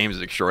lineup of games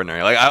is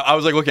extraordinary. Like I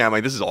was like looking at it, I'm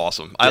like, this is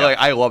awesome. Yeah.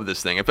 I love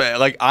this thing. If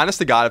honest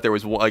to God, if there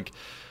was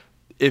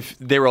if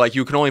they were like,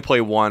 you can only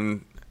play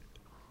one,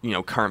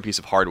 current piece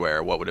of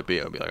hardware, what would it be?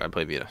 I would be like, I'd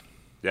play Vita.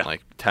 Yeah.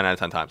 Like 10 out of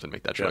 10 times I'd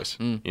make that choice.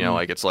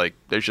 Like it's like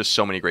there's just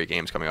so many great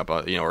games coming up,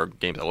 or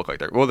games that look like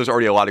there's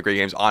already a lot of great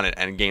games on it,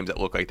 and games that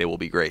look like they will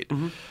be great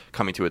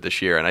coming to it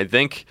this year. And I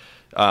think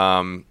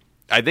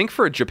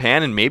for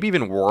Japan and maybe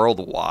even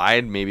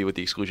worldwide, maybe with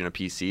the exclusion of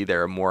PC,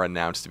 there are more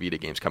announced Vita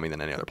games coming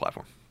than any other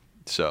platform.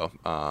 So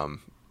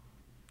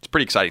it's a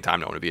pretty exciting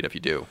time to own a Vita if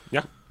you do.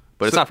 Yeah.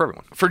 But it's not for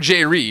everyone. For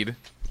Jay Reed,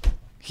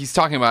 he's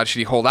talking about should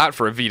he hold out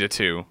for a Vita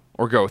 2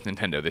 or go with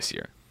Nintendo this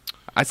year?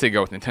 I'd say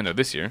go with Nintendo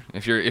this year.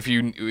 If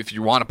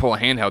you want to pull a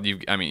handheld,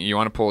 you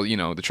want to pull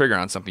the trigger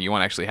on something. You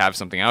want to actually have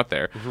something out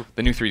there.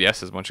 The new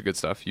 3DS has a bunch of good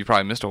stuff. You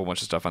probably missed a whole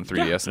bunch of stuff on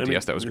 3DS and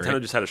DS that was Nintendo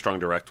great. just had a strong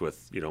direct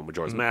with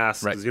Majora's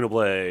Mask,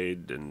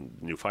 Xenoblade,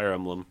 and new Fire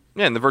Emblem.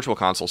 Yeah, and the Virtual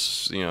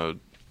Consoles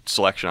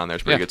selection on there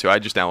is pretty good too. I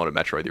just downloaded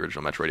Metroid, the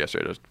original Metroid,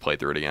 yesterday to play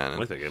through it again. I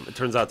like that game. It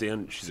turns out at the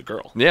end she's a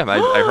girl. Yeah,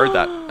 I heard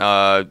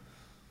that.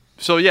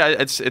 So yeah,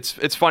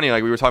 it's funny.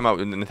 Like we were talking about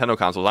the Nintendo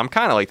consoles. I'm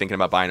kind of like thinking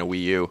about buying a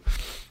Wii U.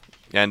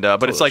 And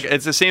but it's like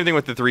it's the same thing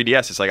with the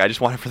 3DS. It's like I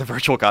just want it for the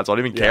Virtual Console. I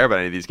don't even care about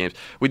any of these games,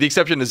 with the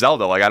exception of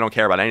Zelda. Like I don't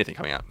care about anything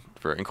coming out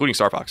including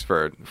Star Fox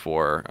for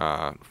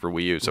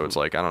Wii U. So it's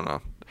like I don't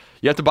know.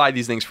 You have to buy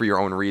these things for your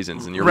own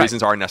reasons, and your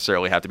reasons aren't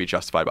necessarily have to be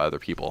justified by other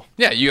people.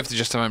 Yeah, you have to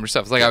justify them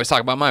yourself. It's like I was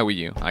talking about my Wii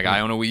U. Like I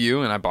own a Wii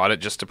U, and I bought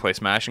it just to play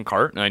Smash and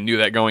Kart, and I knew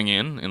that going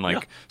in.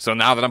 And so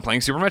now that I'm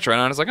playing Super Metroid,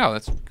 I was like, oh,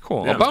 that's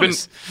cool. Yeah, a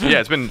bonus.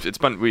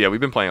 We've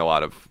been playing a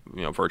lot of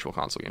Virtual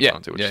Console games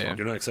on too. Which is fun.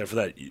 You're not excited for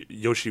that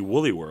Yoshi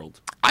Woolly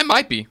World? I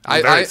might be.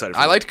 I'm very excited for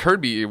I that. liked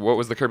Kirby. What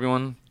was the Kirby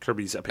one?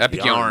 Kirby's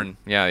Epic Yarn.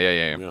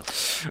 Yeah.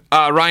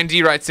 Ryan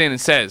D writes in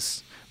and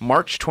says,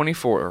 March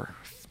 24,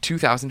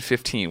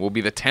 2015 will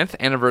be the 10th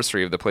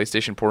anniversary of the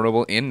PlayStation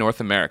Portable in North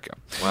America.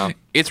 Wow.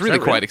 It's really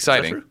that quite right?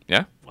 exciting. Is that true?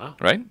 Yeah. Wow.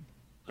 Right?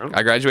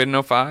 I graduated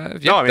in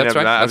 05. Yeah, No, I mean that's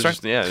right. that was That's right.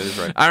 just, yeah, it is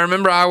right. I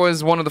remember I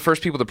was one of the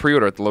first people to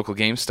pre-order at the local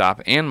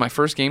GameStop, and my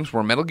first games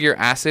were Metal Gear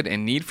Acid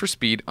and Need for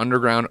Speed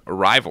Underground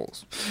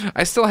Rivals.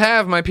 I still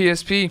have my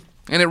PSP,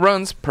 and it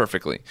runs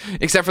perfectly,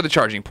 except for the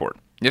charging port.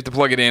 You have to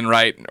plug it in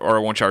right, or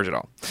it won't charge at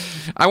all.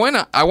 I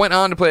went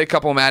on to play a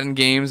couple Madden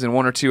games and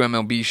one or two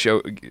MLB show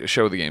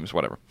the games,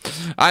 whatever.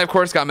 I, of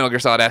course, got Metal Gear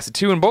Solid Acid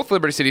 2 and both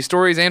Liberty City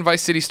Stories and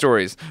Vice City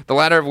Stories, the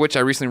latter of which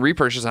I recently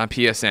repurchased on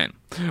PSN.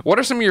 What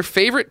are some of your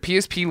favorite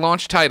PSP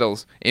launch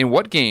titles, and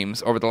what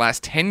games over the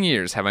last 10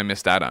 years have I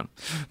missed out on?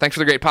 Thanks for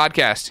the great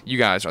podcast. You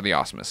guys are the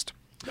awesomest.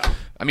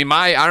 I mean,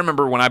 I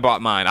remember when I bought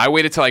mine. I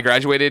waited till I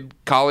graduated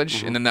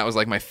college, and then that was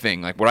like my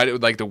thing. Like what I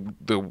did, like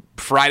the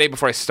Friday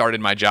before I started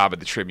my job at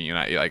the Tribune,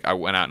 I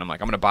went out and I'm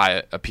like, I'm gonna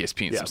buy a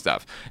PSP and some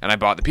stuff. And I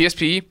bought the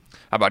PSP.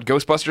 I bought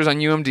Ghostbusters on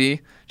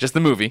UMD, just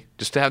the movie,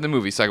 just to have the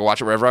movie, so I could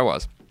watch it wherever I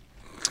was.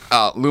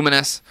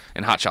 Luminous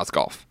and Hot Shots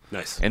Golf.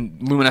 Nice.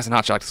 And Luminous and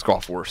Hot Shots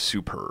Golf were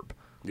superb.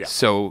 Yeah.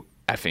 So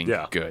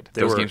effing good.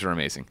 Those games were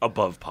amazing.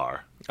 Above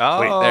par. Oh,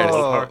 Wait,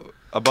 below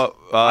par.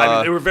 I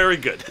mean, they were very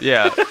good.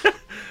 Yeah.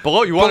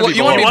 Below, you want to be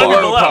You want to be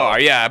below. below par,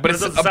 yeah, but But it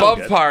it's doesn't sound above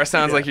good. par.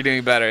 Sounds like you're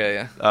doing better,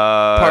 yeah.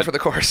 Par for the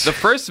course. The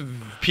first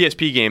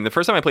PSP game, the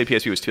first time I played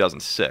PSP was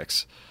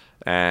 2006,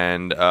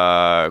 and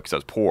because I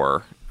was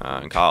poor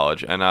in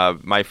college, and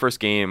my first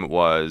game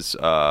was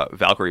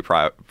Valkyrie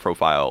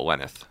Profile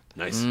Lenneth.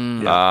 Nice.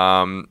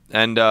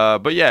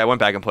 But yeah, I went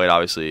back and played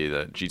obviously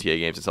the GTA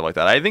games and stuff like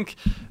that. I think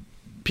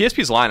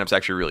PSP's lineup's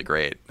actually really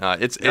great.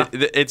 It's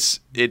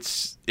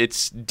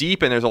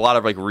deep and there's a lot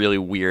of like really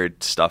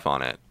weird stuff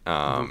on it.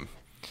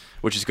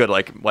 Which is good,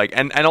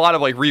 and a lot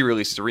of like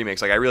re-releases or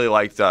remakes. Like I really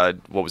liked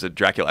what was it,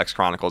 Dracula X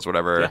Chronicles,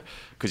 whatever,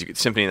 because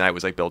Symphony of the Night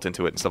was like built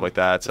into it and stuff like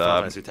that.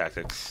 Final Fantasy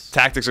Tactics.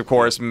 Tactics, of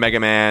course, Mega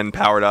Man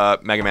Powered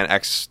Up, Mega Man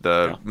X,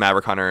 the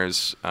Maverick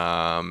Hunters.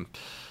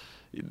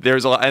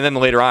 There's a lot, and then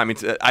later on, I mean,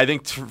 I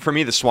think for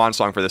me the swan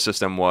song for the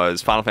system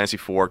was Final Fantasy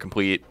IV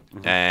Complete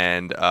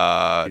and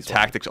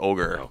Tactics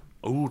Ogre.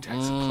 Oh,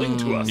 Tactics, cling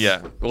to us.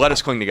 Yeah, let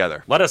us cling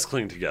together. Let us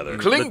cling together.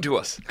 Cling to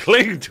us.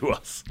 Cling to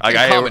us. I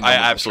common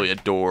absolutely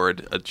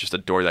adored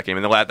that game,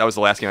 and that was the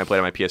last game I played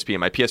on my PSP,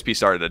 and my PSP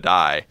started to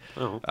die.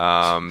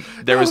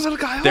 There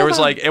was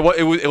like it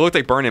looked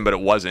like burn-in, but it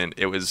wasn't.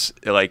 It was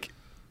like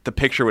the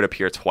picture would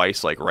appear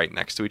twice, like right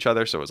next to each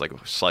other, so it was like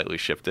slightly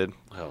shifted,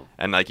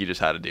 and like you just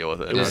had to deal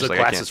with it. It was a like,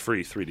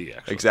 glasses-free 3D,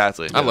 actually.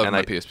 Exactly. I love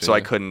my PSP. So I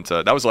couldn't.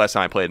 That was the last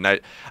time I played, and I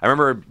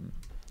remember.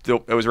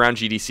 It was around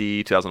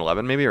GDC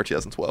 2011 maybe or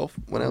 2012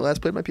 when I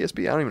last played my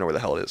PSP. I don't even know where the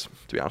hell it is,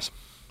 to be honest.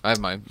 I have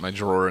my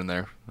drawer in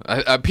there.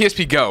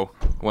 PSP Go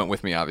went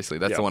with me, obviously.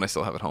 That's the one I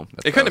still have at home.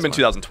 It couldn't have been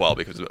 2012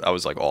 because I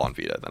was like all on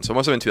Vita then. So it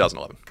must have been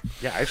 2011.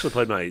 Yeah, I actually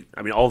played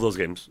all of those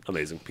games,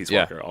 amazing. Peace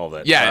Walker, all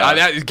that. Yeah,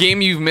 that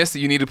game you've missed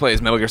that you need to play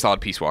is Metal Gear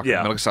Solid Peace Walker. Yeah.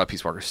 Metal Gear Solid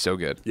Peace Walker is so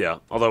good. Yeah,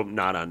 although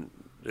not on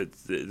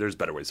there's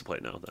better ways to play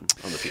it now than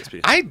on the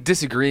PSP. I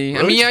disagree. I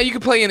Really? mean, yeah, you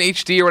could play in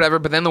HD or whatever,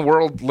 but then the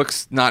world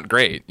looks not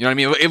great. You know what I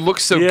mean? It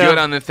looks so good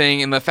on the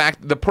thing, and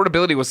the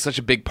portability was such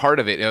a big part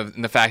of it.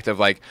 And the fact of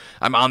like,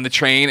 I'm on the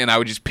train and I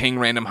would just ping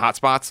random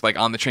hotspots like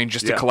on the train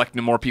just to collect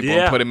more people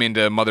and put them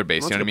into Mother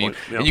Base. That's You know a what I mean? good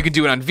point. Yeah. And you can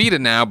do it on Vita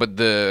now, but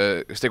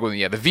the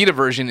Vita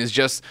version is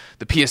just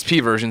the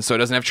PSP version, so it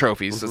doesn't have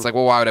trophies. So it's like,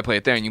 well, why would I play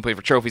it there? And you can play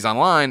for trophies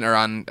online or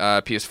on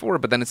PS4,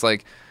 but then it's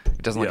like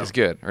it doesn't look as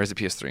good. Or is it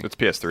PS3? It's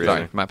PS3. Sorry, I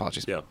think. my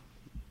apologies. Yeah,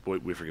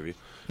 we forgive you.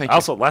 Thank you.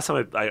 Also, last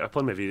time I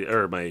played my Vita,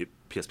 or my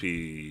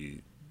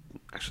PSP,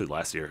 actually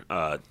last year,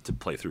 to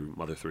play through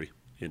Mother 3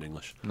 in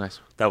English. Nice.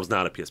 That was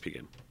not a PSP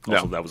game. No,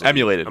 Also, that was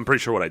emulated. I'm pretty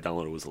sure what I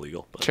downloaded was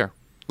illegal. But Sure.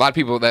 A lot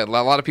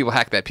of people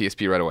hack that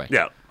PSP right away.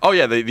 Yeah. Oh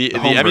yeah, the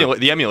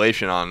homebrew.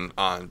 emulation on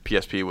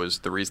PSP was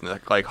the reason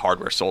that like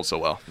hardware sold so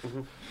well,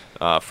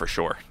 for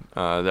sure.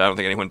 I don't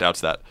think anyone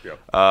doubts that.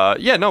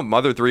 Yeah.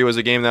 Mother 3 was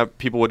a game that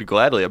people would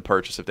gladly have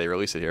purchased if they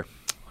released it here.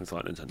 Thanks a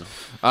lot, Nintendo.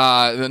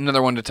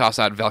 Another one to toss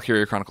out,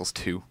 Valkyria Chronicles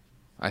 2.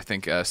 I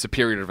think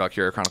superior to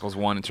Valkyria Chronicles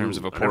 1 in terms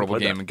of a I never portable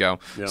played game that. and go.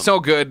 Yeah. So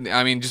good.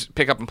 I mean, just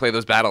pick up and play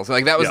those battles.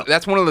 Like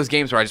that's one of those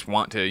games where I just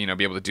want to,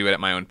 be able to do it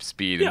at my own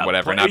speed and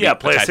whatever. Play, not be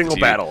play a attached single to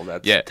you. battle.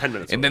 That's 10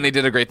 minutes. And then they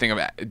did a great thing of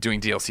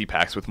doing DLC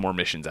packs with more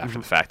missions after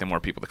the fact and more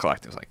people to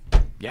collect. It was like,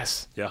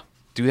 yes, Yeah.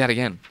 do that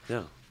again,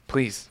 Yeah.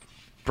 please.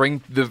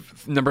 Bring the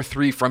number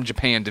 3 from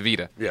Japan to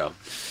Vita. Yeah.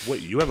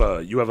 Wait, you have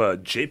a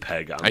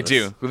JPEG on I this.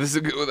 do. Well, this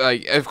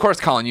is of course,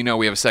 Colin.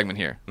 We have a segment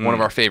here, one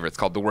of our favorites,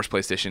 called the Worst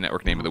PlayStation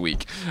Network Name of the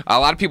Week. A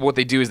lot of people, what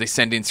they do is they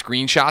send in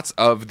screenshots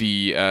of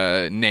the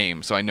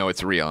name, so I know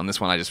it's real. And this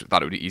one, I just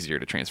thought it would be easier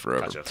to transfer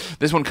over. Gotcha.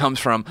 This one comes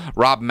from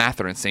Rob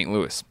Mather in St.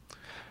 Louis.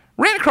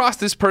 Ran across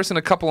this person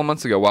a couple of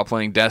months ago while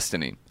playing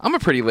Destiny. I'm a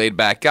pretty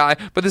laid-back guy,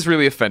 but this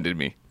really offended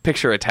me.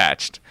 Picture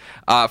attached.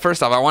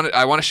 First off, I want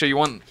to show you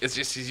one. It's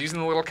just he's using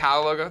the little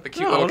cow logo, the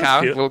cute little that's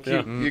cow, cute. little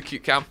cute, Yeah.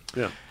 cute cow.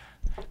 Yeah.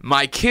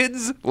 My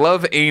kids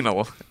love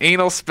anal.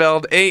 Anal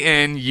spelled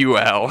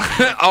ANUL.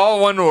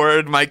 All one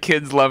word. My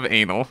kids love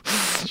anal.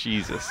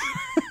 Jesus.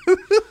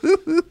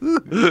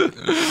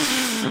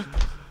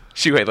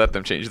 Shuhei, let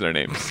them change their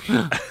names.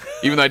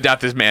 Even though I doubt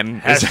this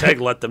man. Hashtag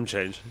let them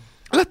change.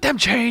 Let them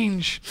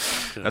change.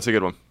 That's a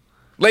good one.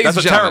 Ladies That's a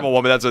and gentlemen. terrible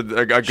one, but that's a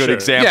good Sure.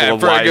 example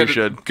of for why a good, you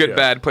should. good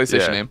bad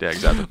PlayStation name. Yeah,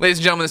 exactly. Ladies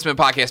and gentlemen, this has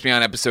been Podcast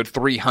Beyond, episode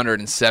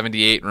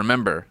 378.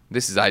 Remember,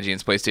 this is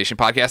IGN's PlayStation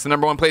Podcast, the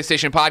number one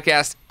PlayStation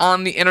podcast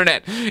on the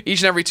internet.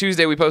 Each and every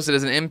Tuesday, we post it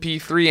as an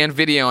MP3 and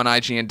video on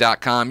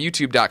IGN.com,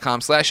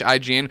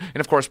 YouTube.com/IGN, and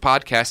of course,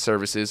 podcast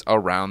services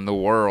around the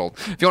world.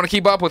 If you want to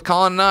keep up with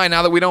Colin and I,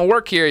 now that we don't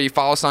work here, you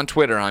follow us on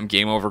Twitter. I'm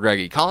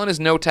GameOverGreggy. Colin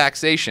is No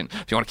Taxation.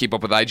 If you want to keep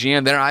up with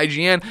IGN, they're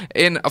IGN.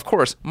 And of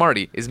course,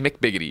 Marty is Mick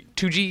Biggity.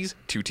 2 G's,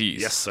 2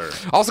 T's. Yes, sir.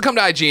 Also, come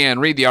to IGN,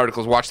 read the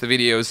articles, watch the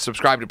videos,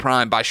 subscribe to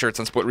Prime, buy shirts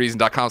on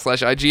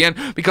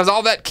splitreason.com/IGN, because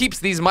all that keeps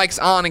these mics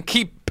on and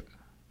keep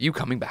you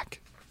coming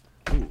back.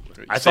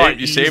 I thought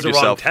you you saved used the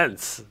yourself. wrong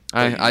tense.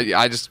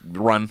 I just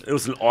run. It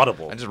was an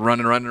audible. I just run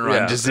and run and run.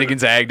 Yeah. Just zig and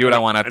zag, do what I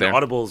want out An there.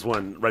 audible is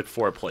when right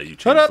before a play you Shut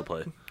change up. the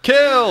play.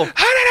 Kill.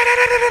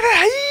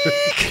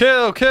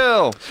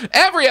 Kill.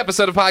 Every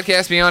episode of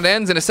Podcast Beyond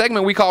ends in a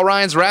segment we call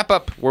Ryan's Wrap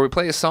Up, where we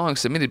play a song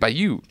submitted by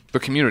you, the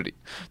community.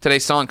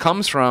 Today's song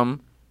comes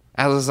from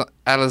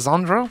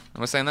Alessandro.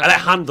 Am I saying that?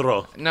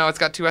 Alejandro. No, it's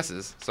got 2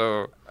 S's.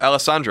 So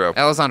Alessandro.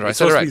 Alessandro. I It's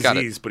said it supposed right. to be Got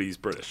it. Z's, but he's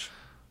British.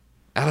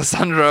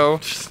 Alessandro.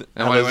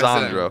 And what do I say?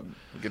 Alessandro.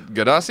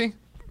 Godossi?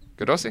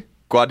 Godossi?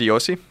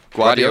 Guardiosi.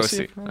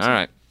 Guardiosi. All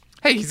right.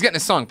 Hey, he's getting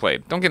his song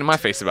played. Don't get in my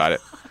face about it.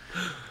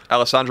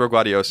 Alessandro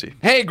Guardiosi.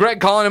 Hey, Greg,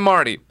 Colin, and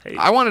Marty. Hey.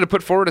 I wanted to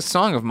put forward a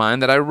song of mine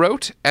that I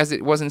wrote as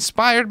it was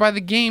inspired by the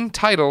game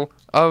title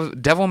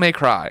of Devil May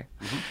Cry.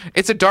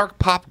 It's a dark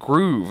pop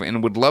groove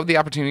and would love the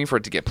opportunity for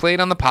it to get played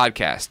on the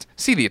podcast.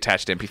 See the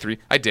attached MP3.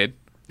 I did.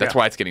 That's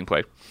why it's getting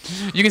played.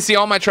 You can see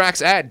all my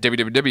tracks at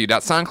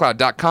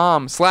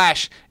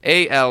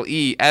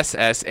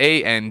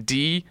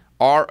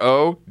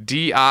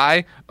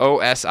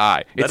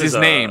www.soundcloud.com/ALESSANDRODIOSI. It's his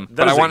name,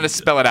 but I wanted to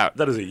spell it out.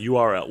 That is a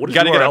URL. What does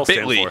Gotta get a URL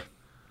stand bit.ly.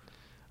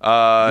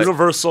 for?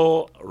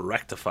 Universal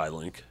Rectify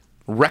Link.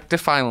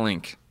 Rectify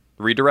link.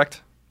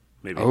 Redirect.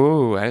 Maybe.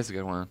 Oh, that is a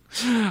good one.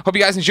 Hope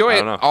you guys enjoy I it.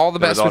 don't know. All the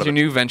Never best thought with of your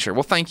it. new venture.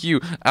 Well, thank you,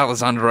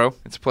 Alessandro.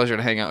 It's a pleasure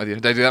to hang out with you.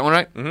 Did I do that one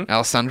right? Mm-hmm.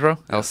 Alessandro?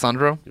 really I'm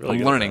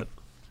good at learning. that.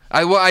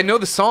 I know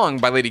the song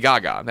by Lady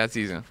Gaga. That's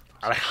easy.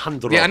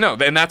 Alejandro. Yeah, I know.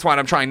 And that's what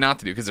I'm trying not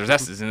to do, because there's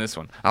S's in this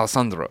one.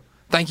 Alessandro.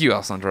 Thank you,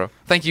 Alessandro.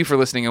 Thank you for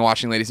listening and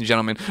watching, ladies and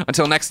gentlemen.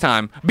 Until next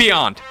time,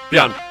 Beyond.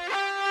 Beyond.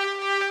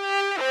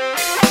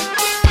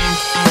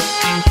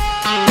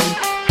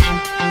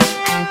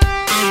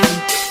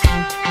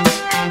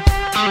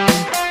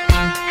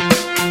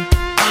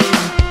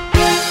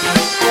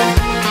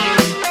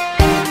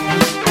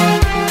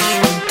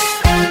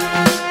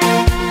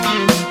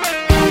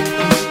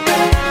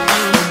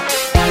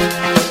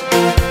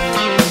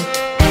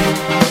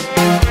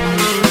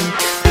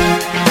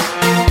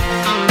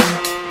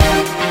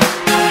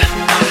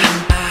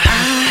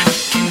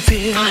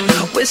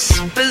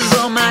 Whispers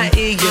on my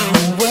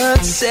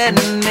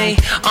setting me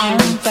on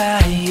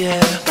fire.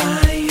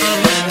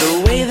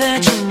 The way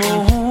that you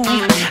move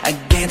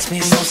against me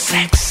so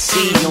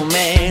sexy, your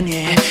man,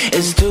 yeah,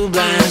 is too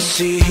blind to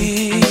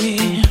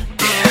see.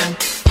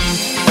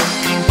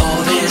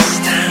 All this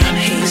time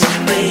he's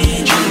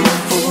played you a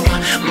fool,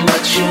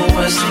 but you're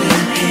worse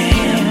than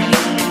him.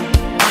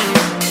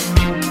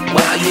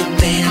 While you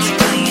dance,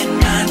 playing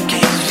mind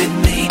games with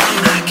me,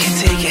 I can't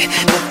take it,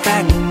 the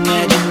fact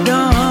that you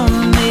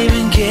don't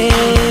even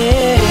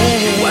care.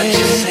 What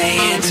you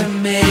saying to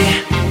me,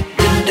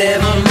 the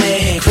devil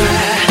may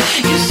cry.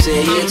 You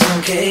say it's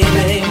okay,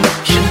 babe,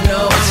 but you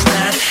know it's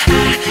not.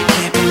 I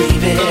can't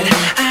believe it,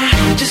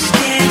 I just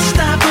can't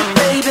stop it,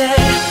 baby.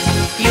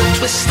 You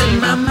twisted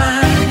my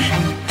mind,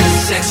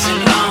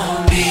 sexing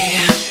on me.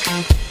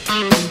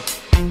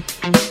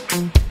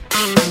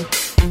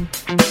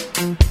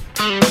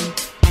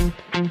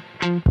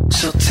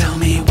 So tell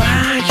me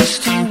why you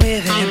still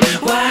with him?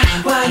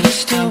 Why you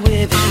still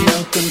with him?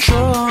 No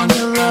control on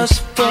your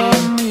lust for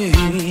me.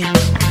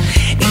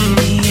 In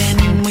the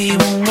end, we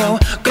won't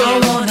go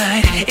all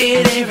night.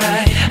 It ain't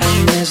right,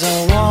 and there's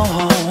a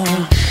wall.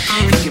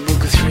 You can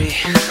book a 3.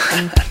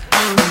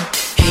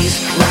 He's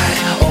right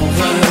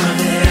over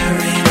there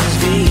in his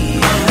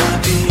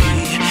VIP.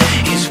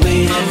 He's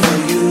waiting for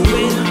you,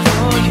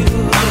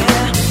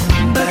 yeah.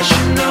 But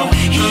you know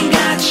he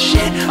got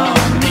shit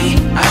on me.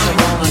 I said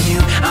all on you,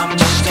 I'm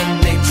just a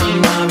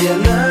victim of your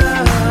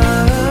love.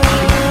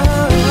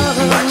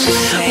 What you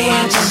say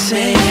to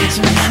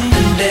me,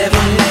 the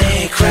devil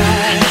may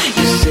cry.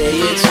 You say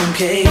it's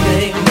okay,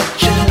 babe, but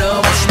you know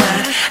it's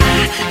not.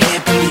 I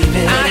can't believe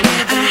it,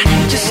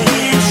 I just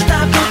can't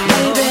stop it,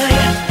 baby.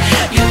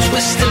 You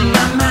twisted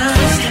my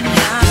mind,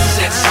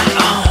 sexing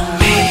on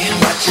me.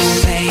 What you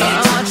saying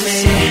to me,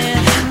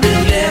 the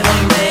devil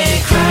may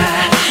cry.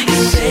 You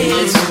say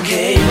it's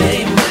okay,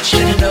 babe, but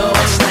you know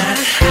it's not.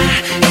 I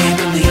can't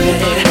believe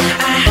it,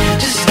 I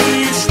just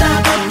can't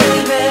stop it,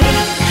 baby.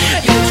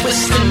 You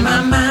twisted my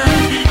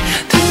mind,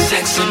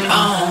 sexing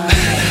on me.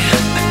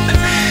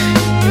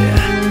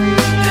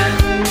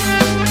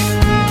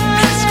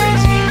 That's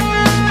crazy.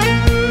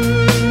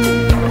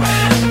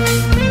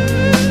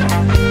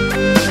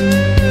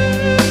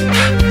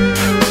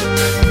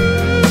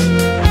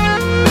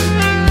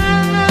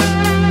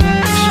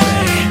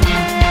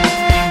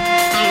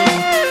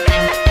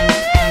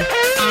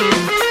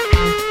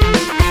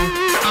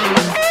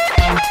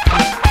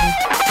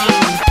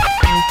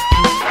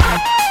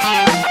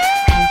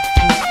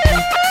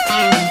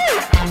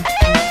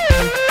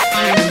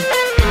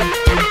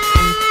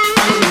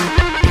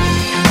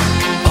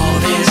 All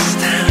this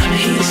time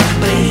he's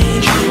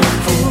played you a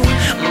fool,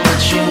 but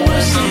you're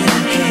worse than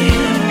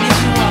him.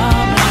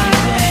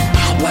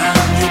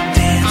 While you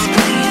dance,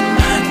 playing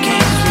mind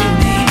games with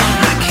me,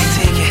 I can't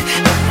take it,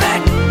 the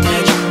fact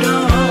that you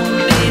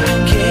don't even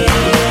care.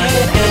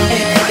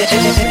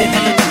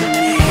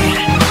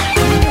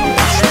 You know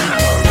it's not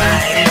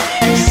alright.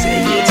 You say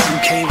it's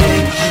okay,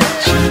 baby, but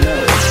you know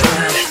it's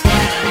not.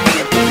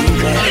 Can't believe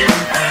that,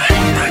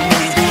 I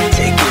can't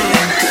take it.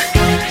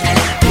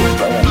 You're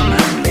blowing my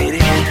mind,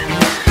 lady.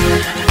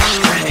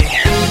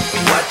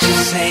 What you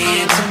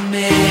saying to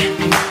me,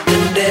 the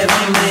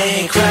devil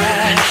may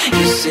cry.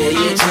 You say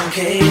it's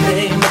okay,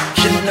 babe, but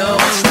you know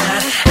it's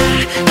not.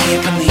 I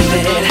can't believe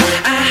it,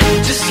 I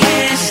just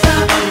can't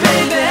stop it,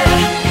 baby.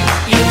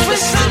 You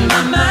twisted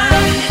my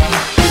mind,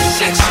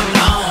 sexing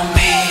on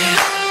me.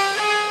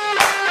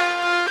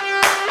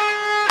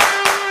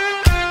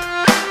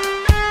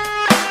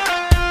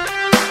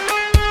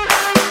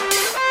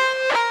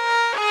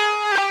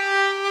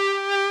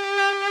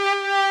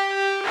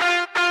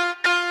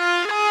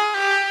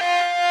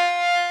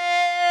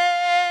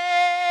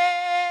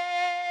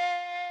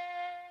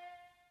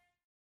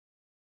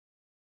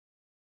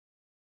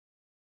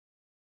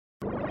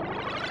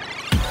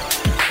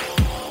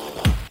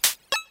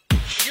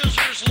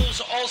 Users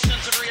lose all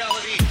sense of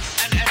reality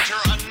and enter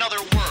another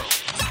world.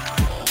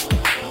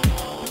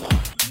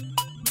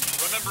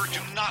 Remember, do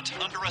not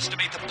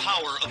underestimate the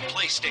power of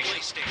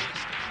PlayStation.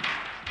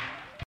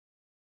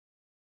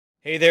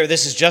 Hey there,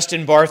 this is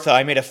Justin Bartha.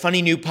 I made a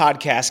funny new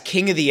podcast,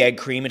 King of the Egg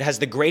Cream. It has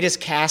the greatest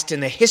cast in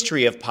the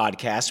history of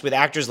podcasts with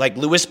actors like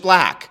Louis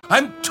Black,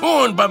 I'm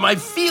torn by my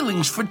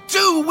feelings for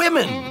 2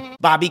 women.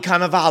 Bobby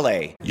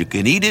Cannavale, You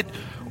can eat it,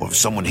 or if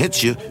someone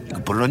hits you, you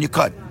can put it on your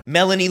cut.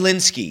 Melanie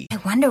Linsky, I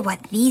wonder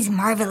what these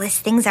marvelous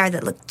things are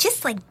that look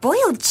just like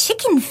boiled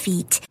chicken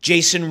feet.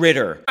 Jason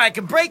Ritter, I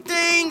can break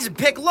things and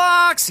pick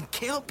locks and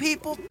kill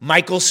people.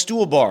 Michael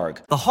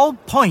Stuhlbarg, The whole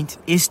point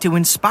is to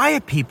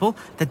inspire people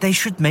that they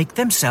should make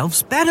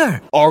themselves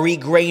better. Ari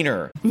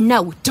Grainer,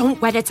 No,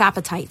 don't whet its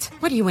appetite.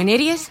 What are you, an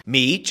idiot?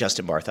 me,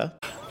 Justin Bartha,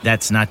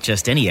 That's not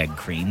just any egg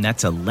cream,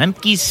 that's a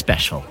Lemke's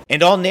special.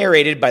 and all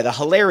narrated by the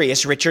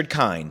hilarious Richard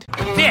Kind.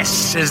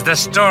 This is the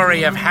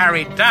story of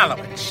Harry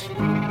Dalowitz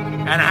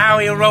and how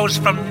he rose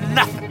from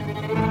nothing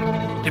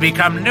to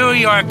become New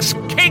York's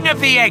King of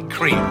the Egg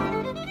Cream.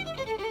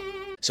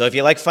 So if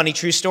you like funny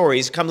true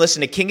stories, come listen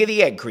to King of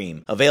the Egg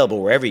Cream,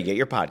 available wherever you get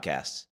your podcasts.